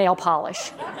bottles of nail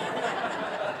polish.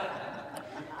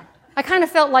 I kind of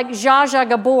felt like Zsa Zsa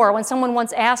Gabor when someone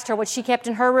once asked her what she kept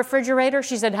in her refrigerator.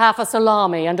 She said, half a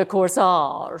salami and a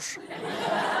corsage.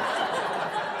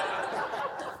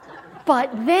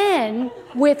 But then,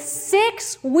 with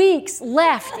 6 weeks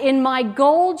left in my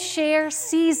gold share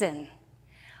season,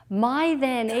 my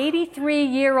then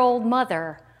 83-year-old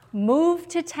mother moved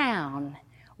to town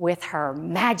with her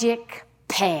magic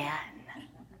pan.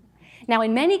 Now,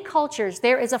 in many cultures,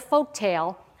 there is a folk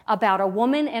tale about a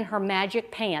woman and her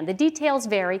magic pan. The details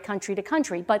vary country to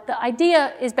country, but the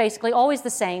idea is basically always the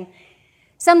same.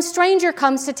 Some stranger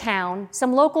comes to town,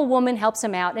 some local woman helps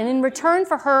him out, and in return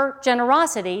for her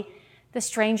generosity, the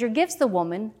stranger gives the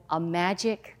woman a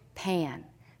magic pan.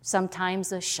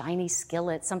 Sometimes a shiny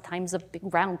skillet, sometimes a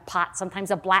big round pot,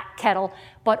 sometimes a black kettle,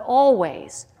 but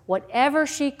always, whatever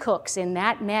she cooks in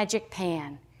that magic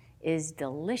pan is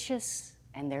delicious,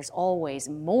 and there's always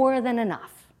more than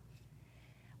enough.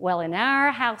 Well, in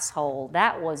our household,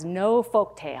 that was no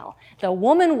folktale. The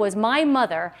woman was my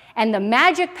mother, and the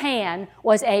magic pan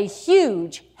was a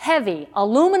huge, heavy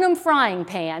aluminum frying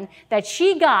pan that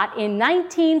she got in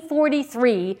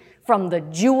 1943 from the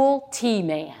Jewel Tea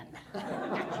Man.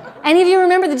 Any of you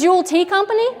remember the Jewel Tea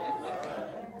Company?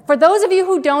 For those of you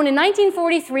who don't, in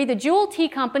 1943, the Jewel Tea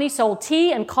Company sold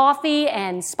tea and coffee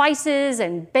and spices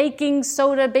and baking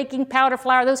soda, baking powder,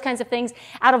 flour, those kinds of things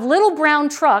out of little brown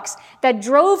trucks that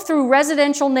drove through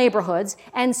residential neighborhoods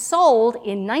and sold,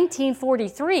 in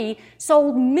 1943,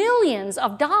 sold millions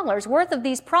of dollars worth of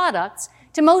these products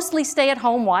to mostly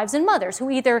stay-at-home wives and mothers who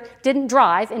either didn't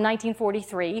drive in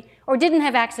 1943 or didn't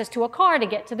have access to a car to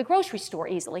get to the grocery store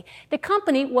easily. The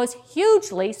company was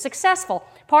hugely successful,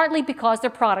 partly because their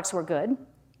products were good,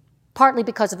 partly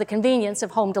because of the convenience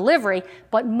of home delivery,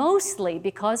 but mostly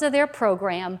because of their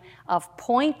program of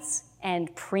points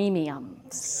and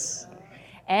premiums.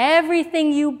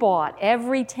 Everything you bought,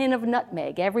 every tin of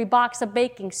nutmeg, every box of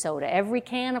baking soda, every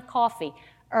can of coffee,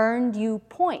 earned you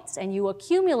points, and you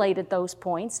accumulated those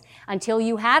points until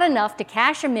you had enough to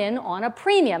cash them in on a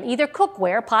premium, either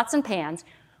cookware, pots and pans,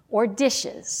 or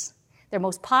dishes. Their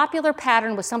most popular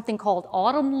pattern was something called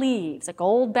autumn leaves, a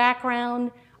gold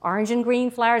background, orange and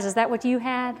green flowers. Is that what you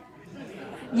had?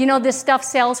 You know, this stuff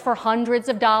sells for hundreds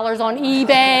of dollars on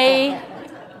eBay.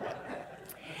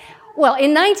 Well,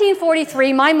 in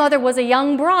 1943, my mother was a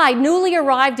young bride, newly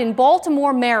arrived in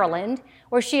Baltimore, Maryland,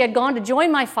 where she had gone to join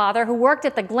my father, who worked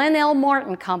at the Glenn L.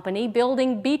 Martin Company,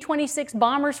 building B-26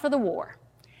 bombers for the war.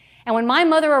 And when my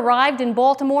mother arrived in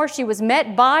Baltimore, she was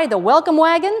met by the welcome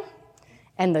wagon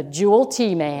and the Jewel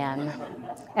Tea Man.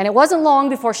 And it wasn't long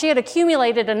before she had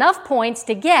accumulated enough points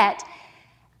to get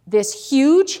this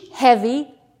huge,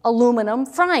 heavy aluminum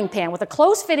frying pan with a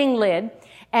close-fitting lid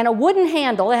and a wooden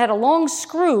handle that had a long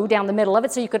screw down the middle of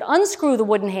it so you could unscrew the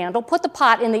wooden handle, put the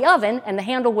pot in the oven, and the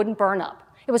handle wouldn't burn up.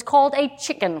 It was called a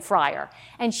chicken fryer,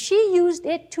 and she used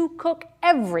it to cook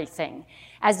everything.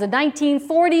 As the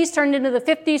 1940s turned into the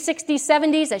 50s, 60s,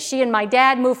 70s, as she and my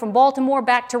dad moved from Baltimore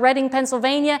back to Reading,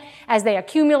 Pennsylvania, as they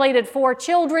accumulated 4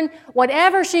 children,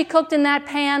 whatever she cooked in that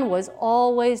pan was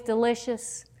always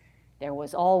delicious. There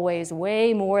was always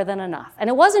way more than enough. And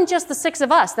it wasn't just the 6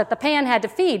 of us that the pan had to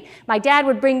feed. My dad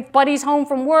would bring buddies home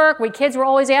from work. We kids were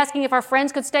always asking if our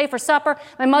friends could stay for supper.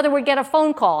 My mother would get a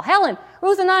phone call. Helen,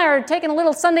 Ruth and I are taking a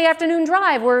little Sunday afternoon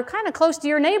drive. We're kind of close to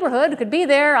your neighborhood. Could be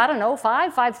there,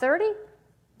 5:30.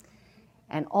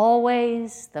 And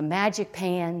always the magic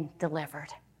pan delivered.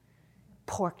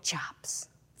 Pork chops,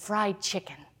 fried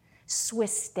chicken,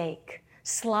 Swiss steak,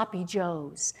 sloppy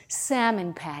joes,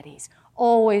 salmon patties,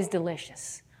 always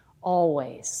delicious,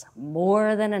 always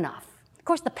more than enough. Of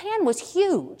course, the pan was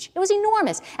huge. It was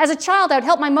enormous. As a child, I would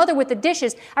help my mother with the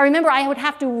dishes. I remember I would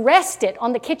have to rest it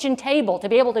on the kitchen table to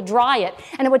be able to dry it,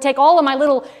 and it would take all of my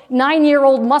little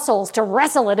 9-year-old muscles to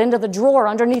wrestle it into the drawer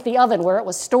underneath the oven where it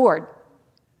was stored.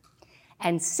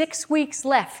 And 6 weeks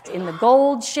left in the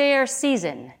gold share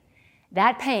season,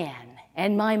 that pan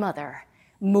and my mother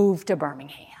moved to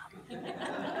Birmingham.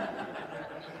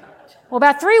 Well,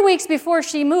 about 3 weeks before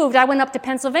she moved, I went up to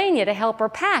Pennsylvania to help her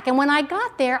pack. And when I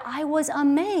got there, I was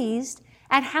amazed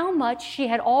at how much she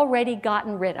had already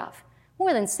gotten rid of.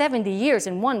 More than 70 years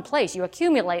in one place, you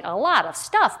accumulate a lot of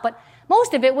stuff, but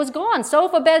most of it was gone.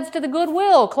 Sofa beds to the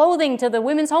Goodwill, clothing to the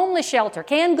women's homeless shelter,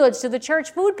 canned goods to the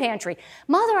church food pantry.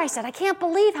 Mother, I said, I can't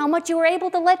believe how much you were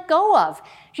able to let go of.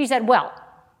 She said, well,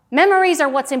 memories are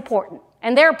what's important,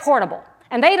 and they're portable,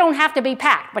 and they don't have to be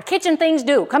packed, but kitchen things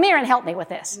do. Come here and help me with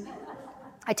this.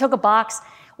 I took a box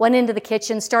went into the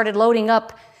kitchen, started loading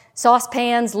up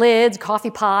saucepans, lids, coffee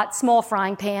pot, small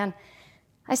frying pan.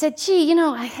 I said, gee,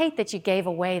 I hate that you gave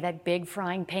away that big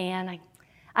frying pan.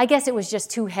 I guess it was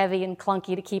just too heavy and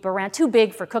clunky to keep around, too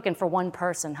big for cooking for one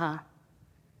person, huh?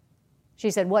 She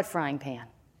said, what frying pan?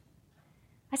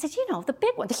 I said, the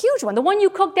big one, the huge one, the one you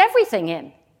cooked everything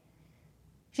in.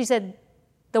 She said,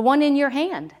 the one in your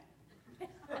hand.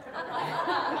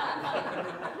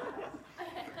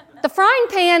 The frying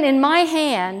pan in my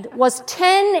hand was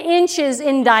 10 inches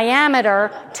in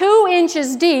diameter, 2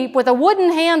 inches deep, with a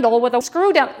wooden handle with a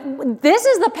screw down. This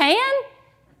is the pan?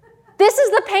 This is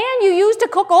the pan you used to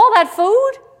cook all that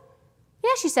food?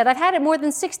 Yeah, she said, I've had it more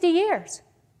than 60 years.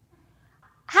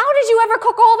 How did you ever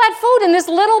cook all that food in this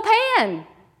little pan?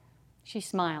 She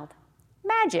smiled.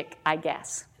 Magic, I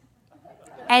guess.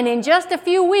 And in just a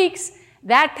few weeks,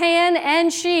 that pan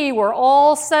and she were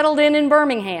all settled in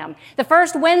Birmingham. The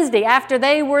first Wednesday after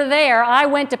they were there, I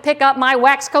went to pick up my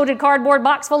wax-coated cardboard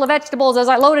box full of vegetables. As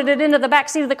I loaded it into the back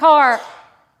seat of the car,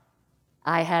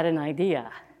 I had an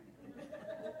idea.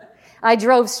 I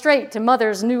drove straight to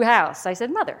Mother's new house. I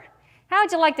said, Mother,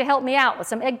 how'd you like to help me out with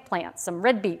some eggplants, some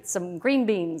red beets, some green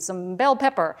beans, some bell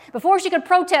pepper? Before she could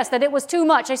protest that it was too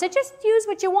much, I said, just use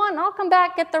what you want and I'll come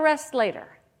back, get the rest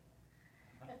later.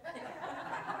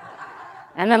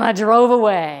 And then I drove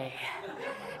away,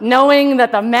 knowing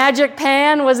that the magic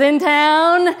pan was in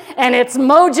town and its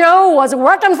mojo was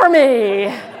working for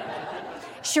me.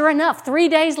 Sure enough, 3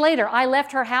 days later, I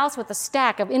left her house with a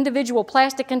stack of individual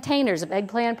plastic containers of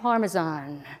eggplant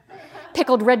parmesan,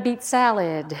 pickled red beet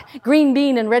salad, green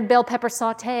bean and red bell pepper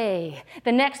saute.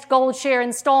 The next Gold Share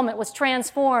installment was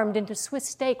transformed into Swiss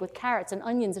steak with carrots and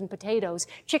onions and potatoes,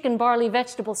 chicken barley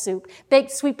vegetable soup,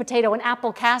 baked sweet potato and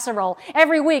apple casserole.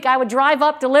 Every week I would drive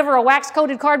up, deliver a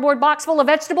wax-coated cardboard box full of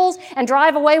vegetables, and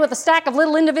drive away with a stack of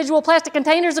little individual plastic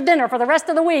containers of dinner for the rest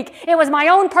of the week. It was my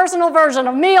own personal version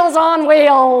of Meals on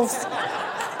Wheels.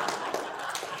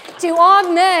 To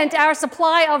augment our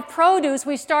supply of produce,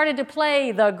 we started to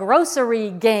play the grocery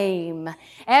game.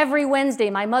 Every Wednesday,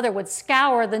 my mother would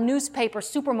scour the newspaper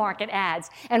supermarket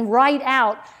ads and write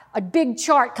out a big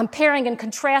chart comparing and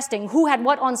contrasting who had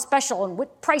what on special and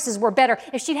what prices were better.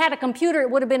 If she'd had a computer, it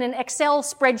would have been an Excel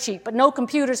spreadsheet, but no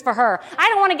computers for her. I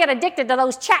don't want to get addicted to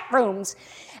those chat rooms.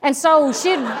 And so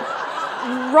she'd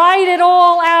write it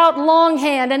all out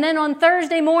longhand, and then on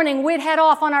Thursday morning, we'd head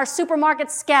off on our supermarket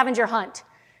scavenger hunt.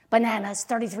 Bananas,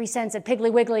 33 cents at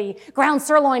Piggly Wiggly. Ground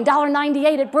sirloin,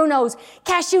 $1.98 at Bruno's.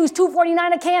 Cashews,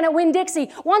 $2.49 a can at Winn-Dixie.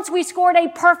 Once we scored a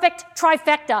perfect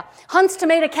trifecta. Hunt's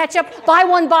tomato ketchup, buy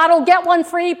one bottle, get one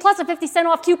free, plus a 50-cent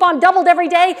off coupon, doubled every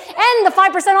day, and the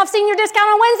 5% off senior discount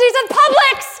on Wednesdays at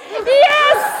Publix!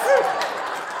 Yes!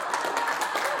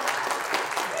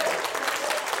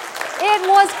 It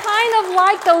was kind of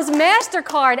like those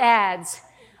MasterCard ads.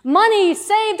 Money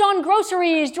saved on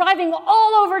groceries, driving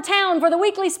all over town for the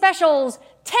weekly specials,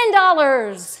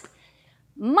 $10.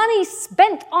 Money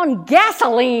spent on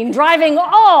gasoline, driving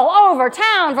all over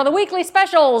town for the weekly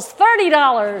specials,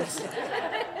 $30.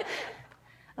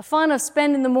 The fun of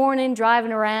spending the morning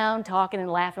driving around, talking and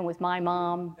laughing with my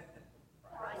mom,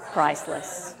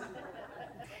 priceless.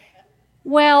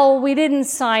 Well, we didn't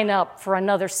sign up for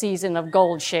another season of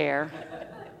Gold Share.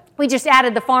 We just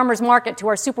added the farmer's market to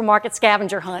our supermarket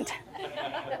scavenger hunt.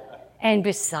 And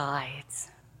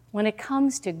besides, when it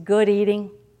comes to good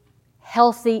eating,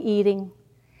 healthy eating,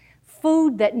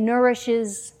 food that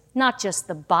nourishes not just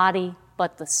the body,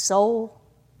 but the soul,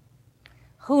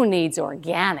 who needs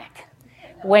organic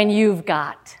when you've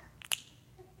got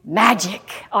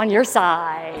magic on your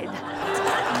side?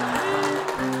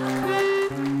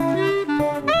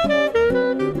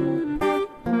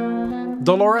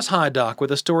 Dolores Hydock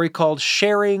with a story called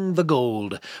Sharing the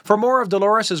Gold. For more of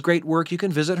Dolores' great work, you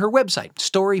can visit her website,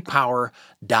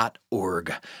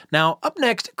 storypower.org. Now, up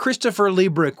next, Christopher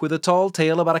Leebrick with a tall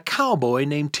tale about a cowboy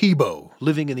named Tebo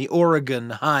living in the Oregon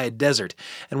high desert.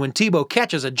 And when Tebo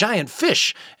catches a giant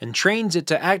fish and trains it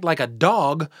to act like a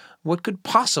dog, what could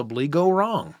possibly go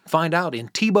wrong? Find out in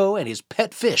Tebo and His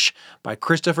Pet Fish by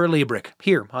Christopher Leebrick,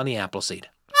 here on the Appleseed.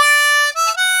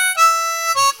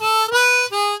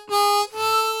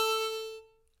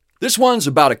 This one's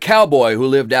about a cowboy who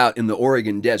lived out in the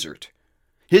Oregon desert.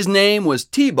 His name was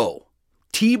Tebo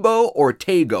or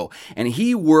Tego, and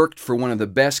he worked for one of the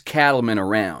best cattlemen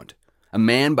around, a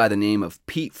man by the name of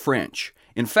Pete French.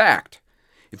 In fact,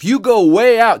 if you go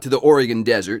way out to the Oregon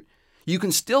desert, you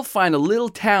can still find a little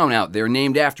town out there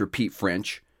named after Pete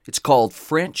French. It's called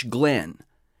French Glen.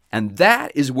 And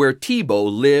that is where Tebo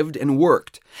lived and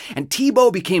worked. And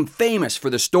Tebo became famous for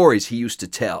the stories he used to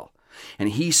tell. And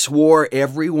he swore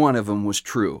every one of them was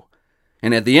true.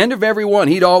 And at the end of every one,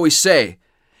 he'd always say,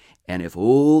 "And if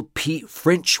old Pete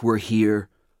French were here,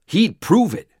 he'd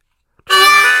prove it."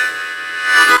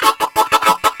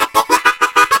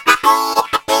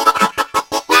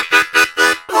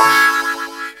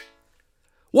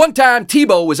 One time,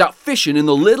 Tebo was out fishing in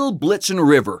the Little Blitzen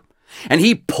River, and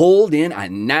he pulled in a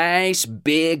nice,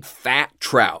 big, fat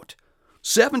trout,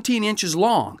 17 inches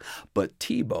long. But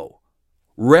Tebo,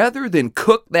 rather than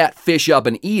cook that fish up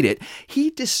and eat it, he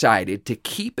decided to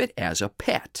keep it as a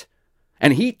pet.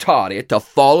 And he taught it to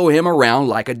follow him around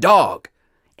like a dog.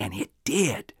 And it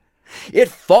did. It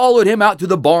followed him out to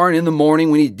the barn in the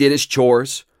morning when he did his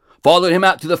chores, followed him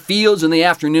out to the fields in the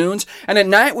afternoons, and at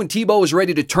night when Tebo was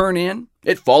ready to turn in,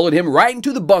 it followed him right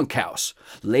into the bunkhouse,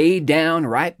 lay down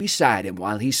right beside him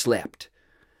while he slept.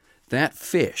 That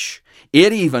fish,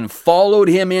 it even followed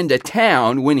him into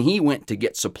town when he went to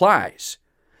get supplies.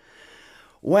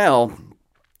 Well,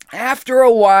 after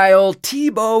a while,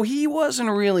 Tebo, he wasn't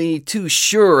really too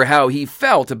sure how he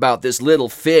felt about this little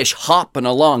fish hopping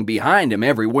along behind him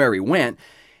everywhere he went,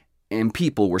 and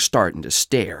people were starting to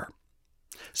stare.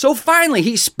 So finally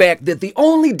he spec'd that the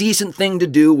only decent thing to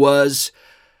do was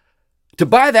to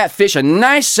buy that fish a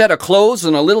nice set of clothes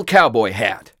and a little cowboy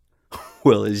hat.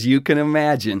 Well, as you can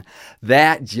imagine,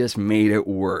 that just made it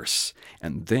worse.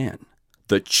 And then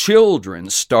the children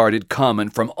started coming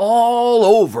from all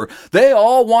over. They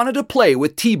all wanted to play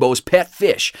with Tebo's pet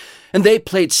fish. And they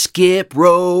played skip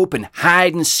rope and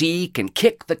hide and seek and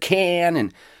kick the can.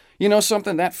 And you know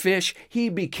something? That fish, he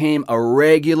became a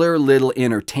regular little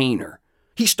entertainer.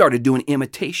 He started doing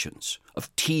imitations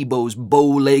of Tebo's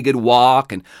bow-legged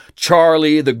walk and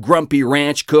Charlie, the grumpy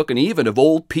ranch cook, and even of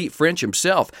old Pete French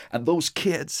himself. And those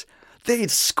kids,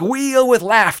 they'd squeal with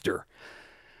laughter.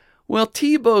 Well,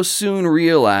 Tebo soon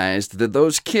realized that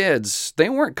those kids, they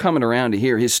weren't coming around to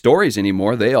hear his stories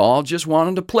anymore. They all just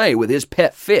wanted to play with his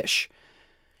pet fish.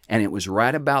 And it was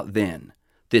right about then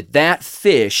that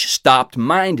fish stopped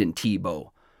minding Tebo.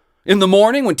 In the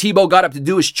morning, when Tebo got up to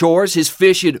do his chores, his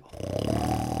fish would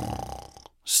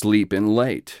sleep in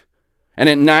late. And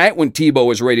at night, when Tebo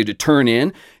was ready to turn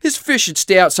in, his fish would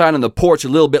stay outside on the porch a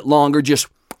little bit longer, just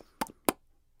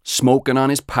smoking on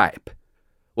his pipe.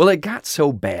 Well, it got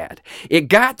so bad. It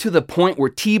got to the point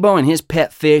where Tebo and his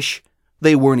pet fish,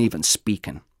 they weren't even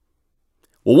speaking.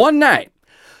 Well, one night,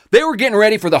 they were getting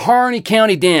ready for the Harney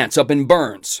County dance up in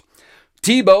Burns.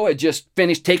 Tebo had just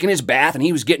finished taking his bath and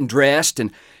he was getting dressed,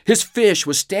 and his fish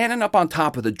was standing up on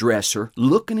top of the dresser,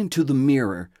 looking into the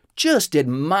mirror, just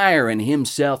admiring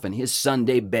himself in his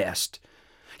Sunday best.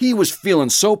 He was feeling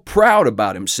so proud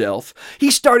about himself, he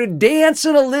started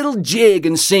dancing a little jig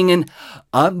and singing,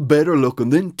 "I'm better looking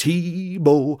than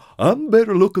Tebo, I'm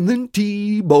better looking than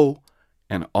Tebo."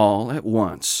 And all at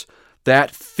once,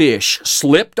 that fish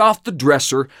slipped off the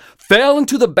dresser, fell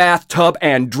into the bathtub,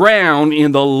 and drowned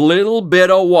in the little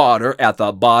bit of water at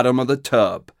the bottom of the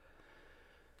tub.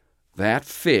 That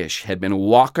fish had been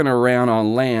walking around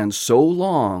on land so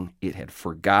long it had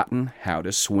forgotten how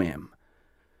to swim.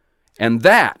 And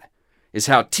that is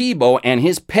how Tebo and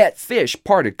his pet fish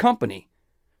parted company.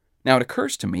 Now it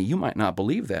occurs to me you might not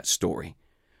believe that story,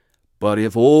 but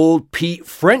if old Pete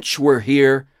French were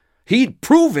here, he'd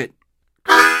prove it.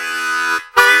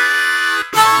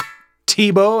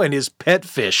 Tebo and his pet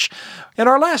fish. And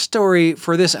our last story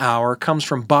for this hour comes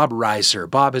from Bob Reiser.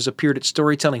 Bob has appeared at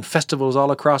storytelling festivals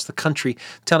all across the country,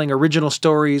 telling original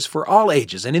stories for all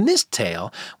ages. And in this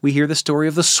tale, we hear the story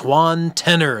of the Swan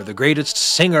Tenor, the greatest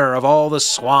singer of all the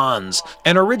swans,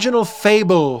 an original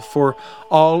fable for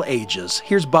all ages.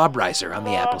 Here's Bob Reiser on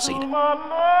the Appleseed.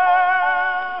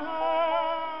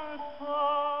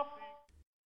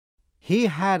 He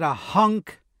had a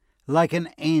hunk like an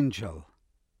angel.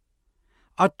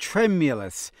 A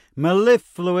tremulous,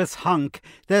 mellifluous hunk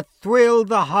that thrilled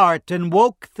the heart and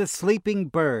woke the sleeping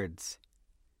birds.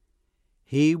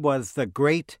 He was the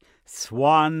great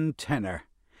Swan Tenor,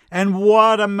 and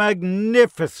what a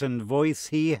magnificent voice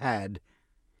he had.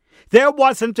 There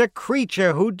wasn't a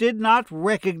creature who did not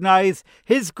recognize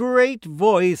his great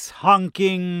voice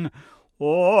honking,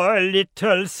 "O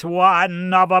little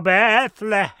swan of a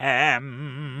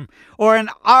Bethlehem," or an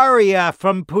aria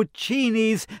from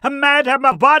Puccini's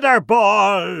Madame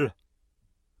Butterball.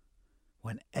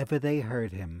 Whenever they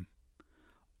heard him,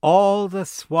 all the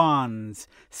swans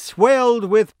swelled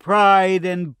with pride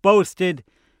and boasted,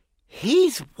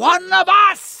 "He's one of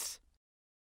us!"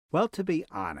 Well, to be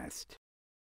honest,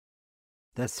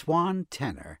 the Swan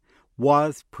Tenor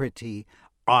was pretty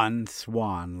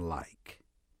unswan-like.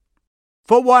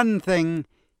 For one thing,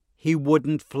 he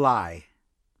wouldn't fly.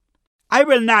 "I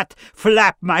will not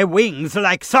flap my wings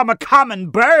like some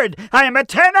common bird. I am a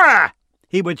tenor,"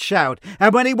 he would shout,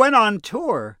 and when he went on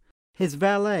tour, his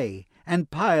valet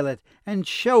and pilot and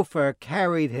chauffeur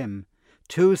carried him,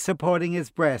 2 supporting his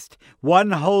breast,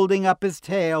 1 holding up his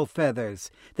tail feathers.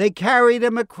 They carried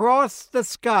him across the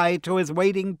sky to his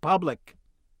waiting public.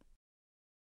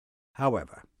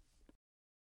 However,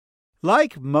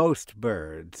 like most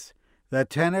birds, the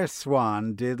tenor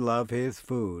swan did love his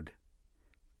food.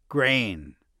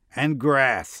 Grain and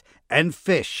grass and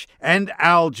fish and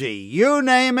algae, you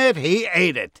name it, he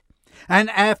ate it. And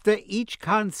after each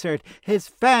concert, his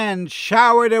fans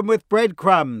showered him with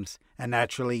breadcrumbs, and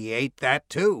naturally he ate that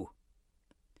too.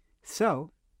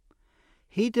 So,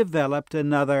 he developed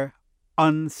another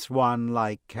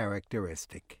unswan-like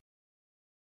characteristic.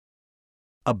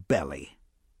 A belly.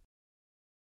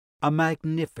 A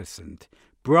magnificent,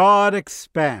 broad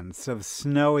expanse of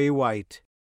snowy white.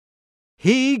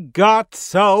 He got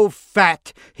so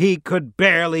fat he could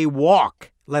barely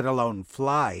walk, let alone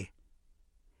fly.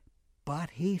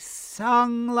 But he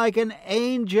sung like an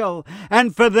angel,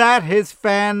 and for that his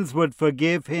fans would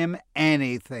forgive him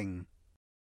anything.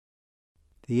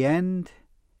 The end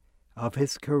of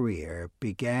his career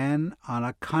began on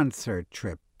a concert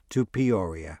trip to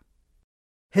Peoria.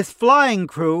 His flying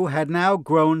crew had now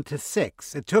grown to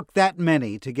 6. It took that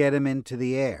many to get him into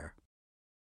the air.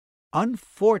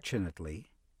 Unfortunately,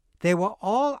 they were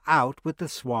all out with the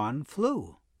swan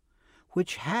flu,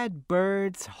 which had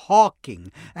birds hawking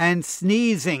and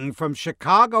sneezing from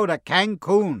Chicago to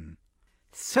Cancun.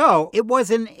 So it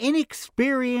was an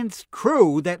inexperienced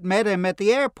crew that met him at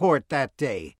the airport that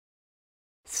day.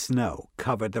 Snow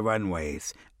covered the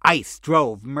runways. Ice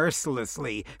drove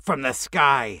mercilessly from the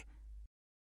sky.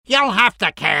 "You'll have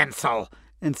to cancel,"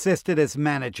 insisted his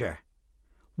manager.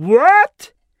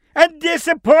 "What? And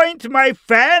disappoint my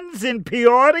fans in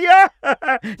Peoria?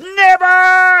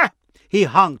 Never!" He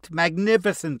honked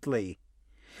magnificently.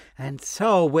 And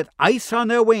so, with ice on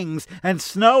their wings and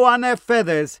snow on their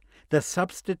feathers, the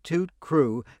substitute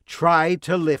crew tried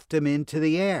to lift him into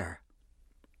the air.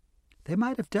 They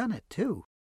might have done it, too,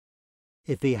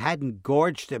 if he hadn't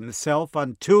gorged himself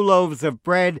on 2 loaves of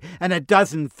bread and a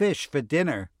dozen fish for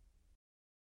dinner.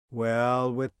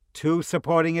 Well, with 2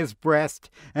 supporting his breast,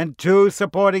 and 2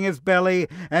 supporting his belly,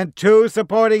 and 2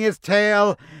 supporting his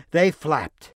tail, they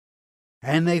flapped.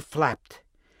 And they flapped,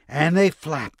 and they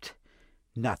flapped.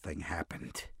 Nothing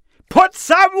happened. "Put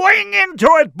some wing into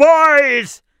it,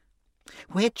 boys!"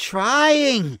 "We're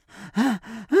trying.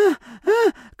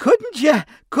 Couldn't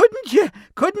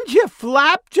you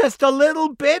flap just a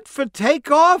little bit for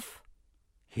takeoff?"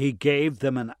 He gave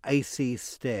them an icy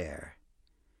stare.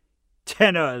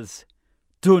 "Tenors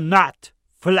do not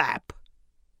flap."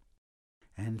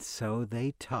 And so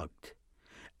they tugged.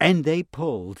 And they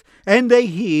pulled, and they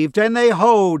heaved, and they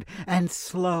hoed, and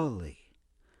slowly,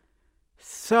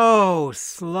 so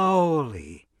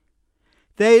slowly,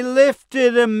 they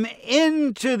lifted him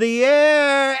into the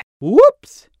air.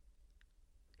 Whoops!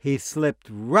 He slipped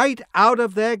right out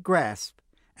of their grasp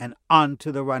and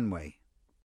onto the runway.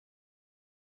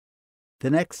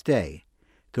 The next day,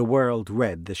 the world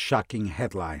read the shocking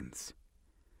headlines.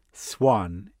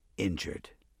 "Swan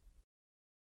injured."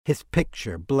 His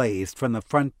picture blazed from the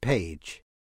front page.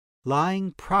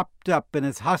 Lying propped up in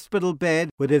his hospital bed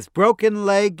with his broken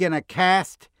leg in a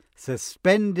cast,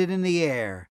 suspended in the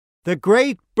air, the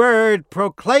great bird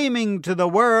proclaiming to the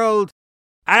world,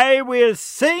 "I will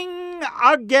sing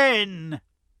again."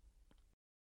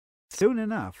 Soon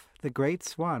enough, the great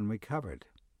swan recovered.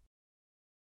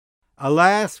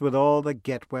 Alas, with all the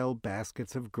get-well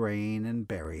baskets of grain and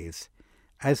berries,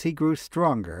 as he grew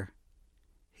stronger,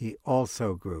 he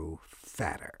also grew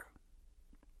fatter.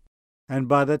 And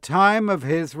by the time of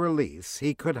his release,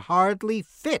 he could hardly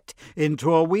fit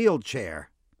into a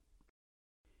wheelchair.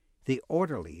 The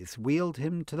orderlies wheeled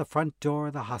him to the front door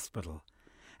of the hospital,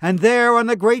 and there on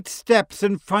the great steps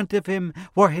in front of him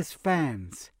were his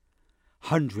fans.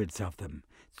 Hundreds of them,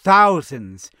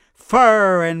 thousands,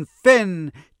 fur and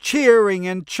fin, cheering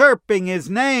and chirping his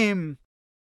name.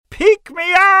 "Pick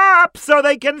me up so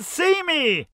they can see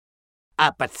me!"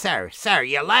 But sir,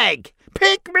 your leg!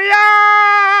 Pick me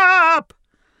up!"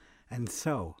 And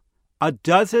so, a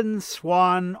dozen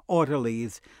swan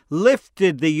orderlies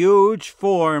lifted the huge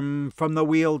form from the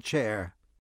wheelchair.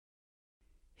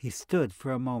 He stood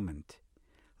for a moment,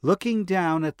 looking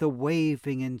down at the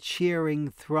waving and cheering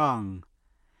throng.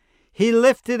 He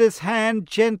lifted his hand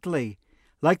gently,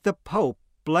 like the Pope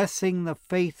blessing the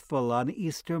faithful on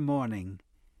Easter morning.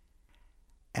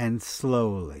 And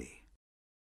slowly,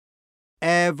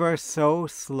 ever so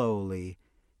slowly,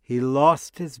 he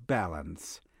lost his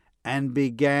balance and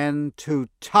began to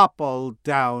topple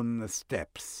down the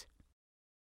steps.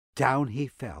 Down he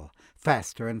fell,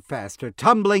 faster and faster,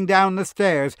 tumbling down the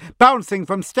stairs, bouncing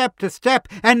from step to step,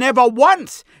 and never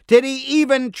once did he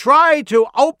even try to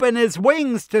open his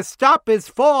wings to stop his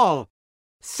fall.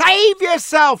 "Save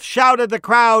yourself!" shouted the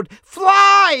crowd.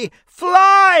 "Fly!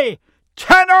 Fly!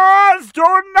 Tenors,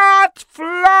 do not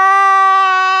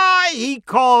fly!" he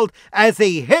called as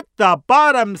he hit the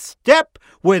bottom step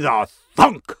with a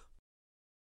thunk.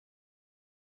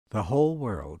 The whole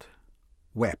world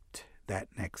wept that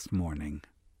next morning.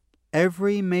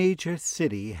 Every major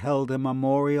city held a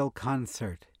memorial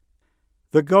concert.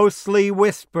 The ghostly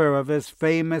whisper of his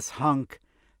famous hunk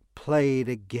played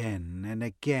again and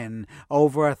again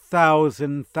over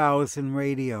 1,000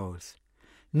 radios.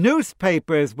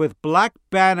 Newspapers with black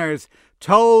banners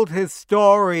told his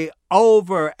story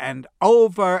over and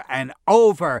over and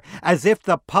over, as if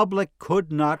the public could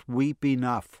not weep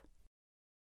enough.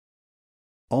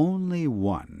 Only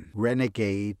one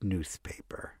renegade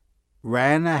newspaper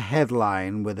ran a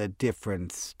headline with a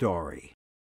different story.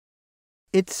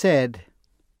 It said,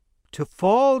 "To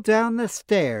fall down the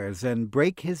stairs and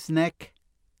break his neck,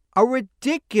 a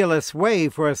ridiculous way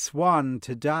for a swan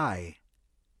to die.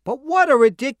 But what a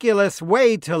ridiculous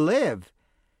way to live,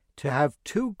 to have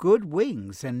 2 good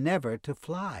wings and never to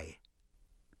fly."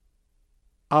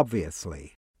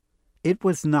 Obviously, it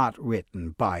was not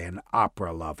written by an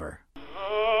opera lover.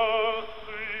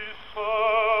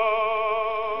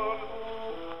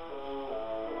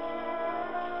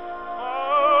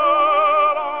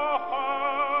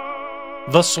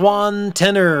 The Swan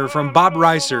Tenor from Bob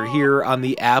Reiser here on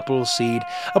the Appleseed.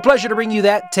 A pleasure to bring you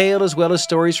that tale as well as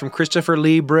stories from Christopher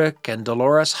Leebrick and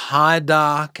Dolores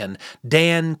Hydock and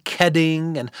Dan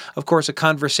Keding, and of course a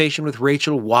conversation with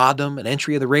Rachel Wadham, an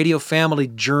entry of the Radio Family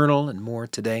Journal, and more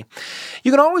today.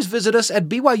 You can always visit us at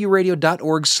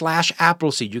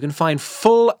byuradio.org/Appleseed. You can find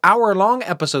full hour-long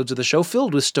episodes of the show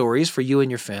filled with stories for you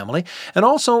and your family, and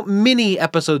also mini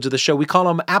episodes of the show. We call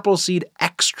them Appleseed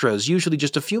Extras, usually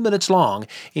just a few minutes long,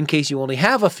 in case you only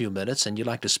have a few minutes and you'd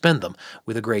like to spend them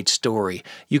with a great story.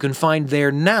 You can find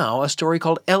there now a story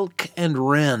called Elk and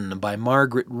Wren by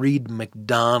Margaret Reed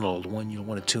MacDonald, one you'll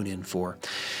want to tune in for.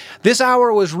 This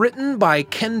hour was written by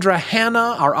Kendra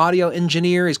Hanna. Our audio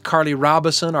engineer is Carly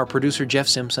Robison. Our producer, Jeff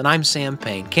Simpson. I'm Sam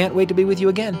Payne. Can't wait to be with you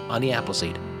again on the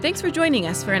Appleseed. Thanks for joining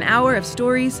us for an hour of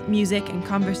stories, music, and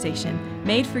conversation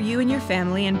made for you and your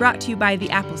family and brought to you by the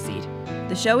Appleseed.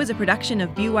 The show is a production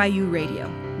of BYU Radio.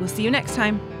 We'll see you next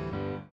time.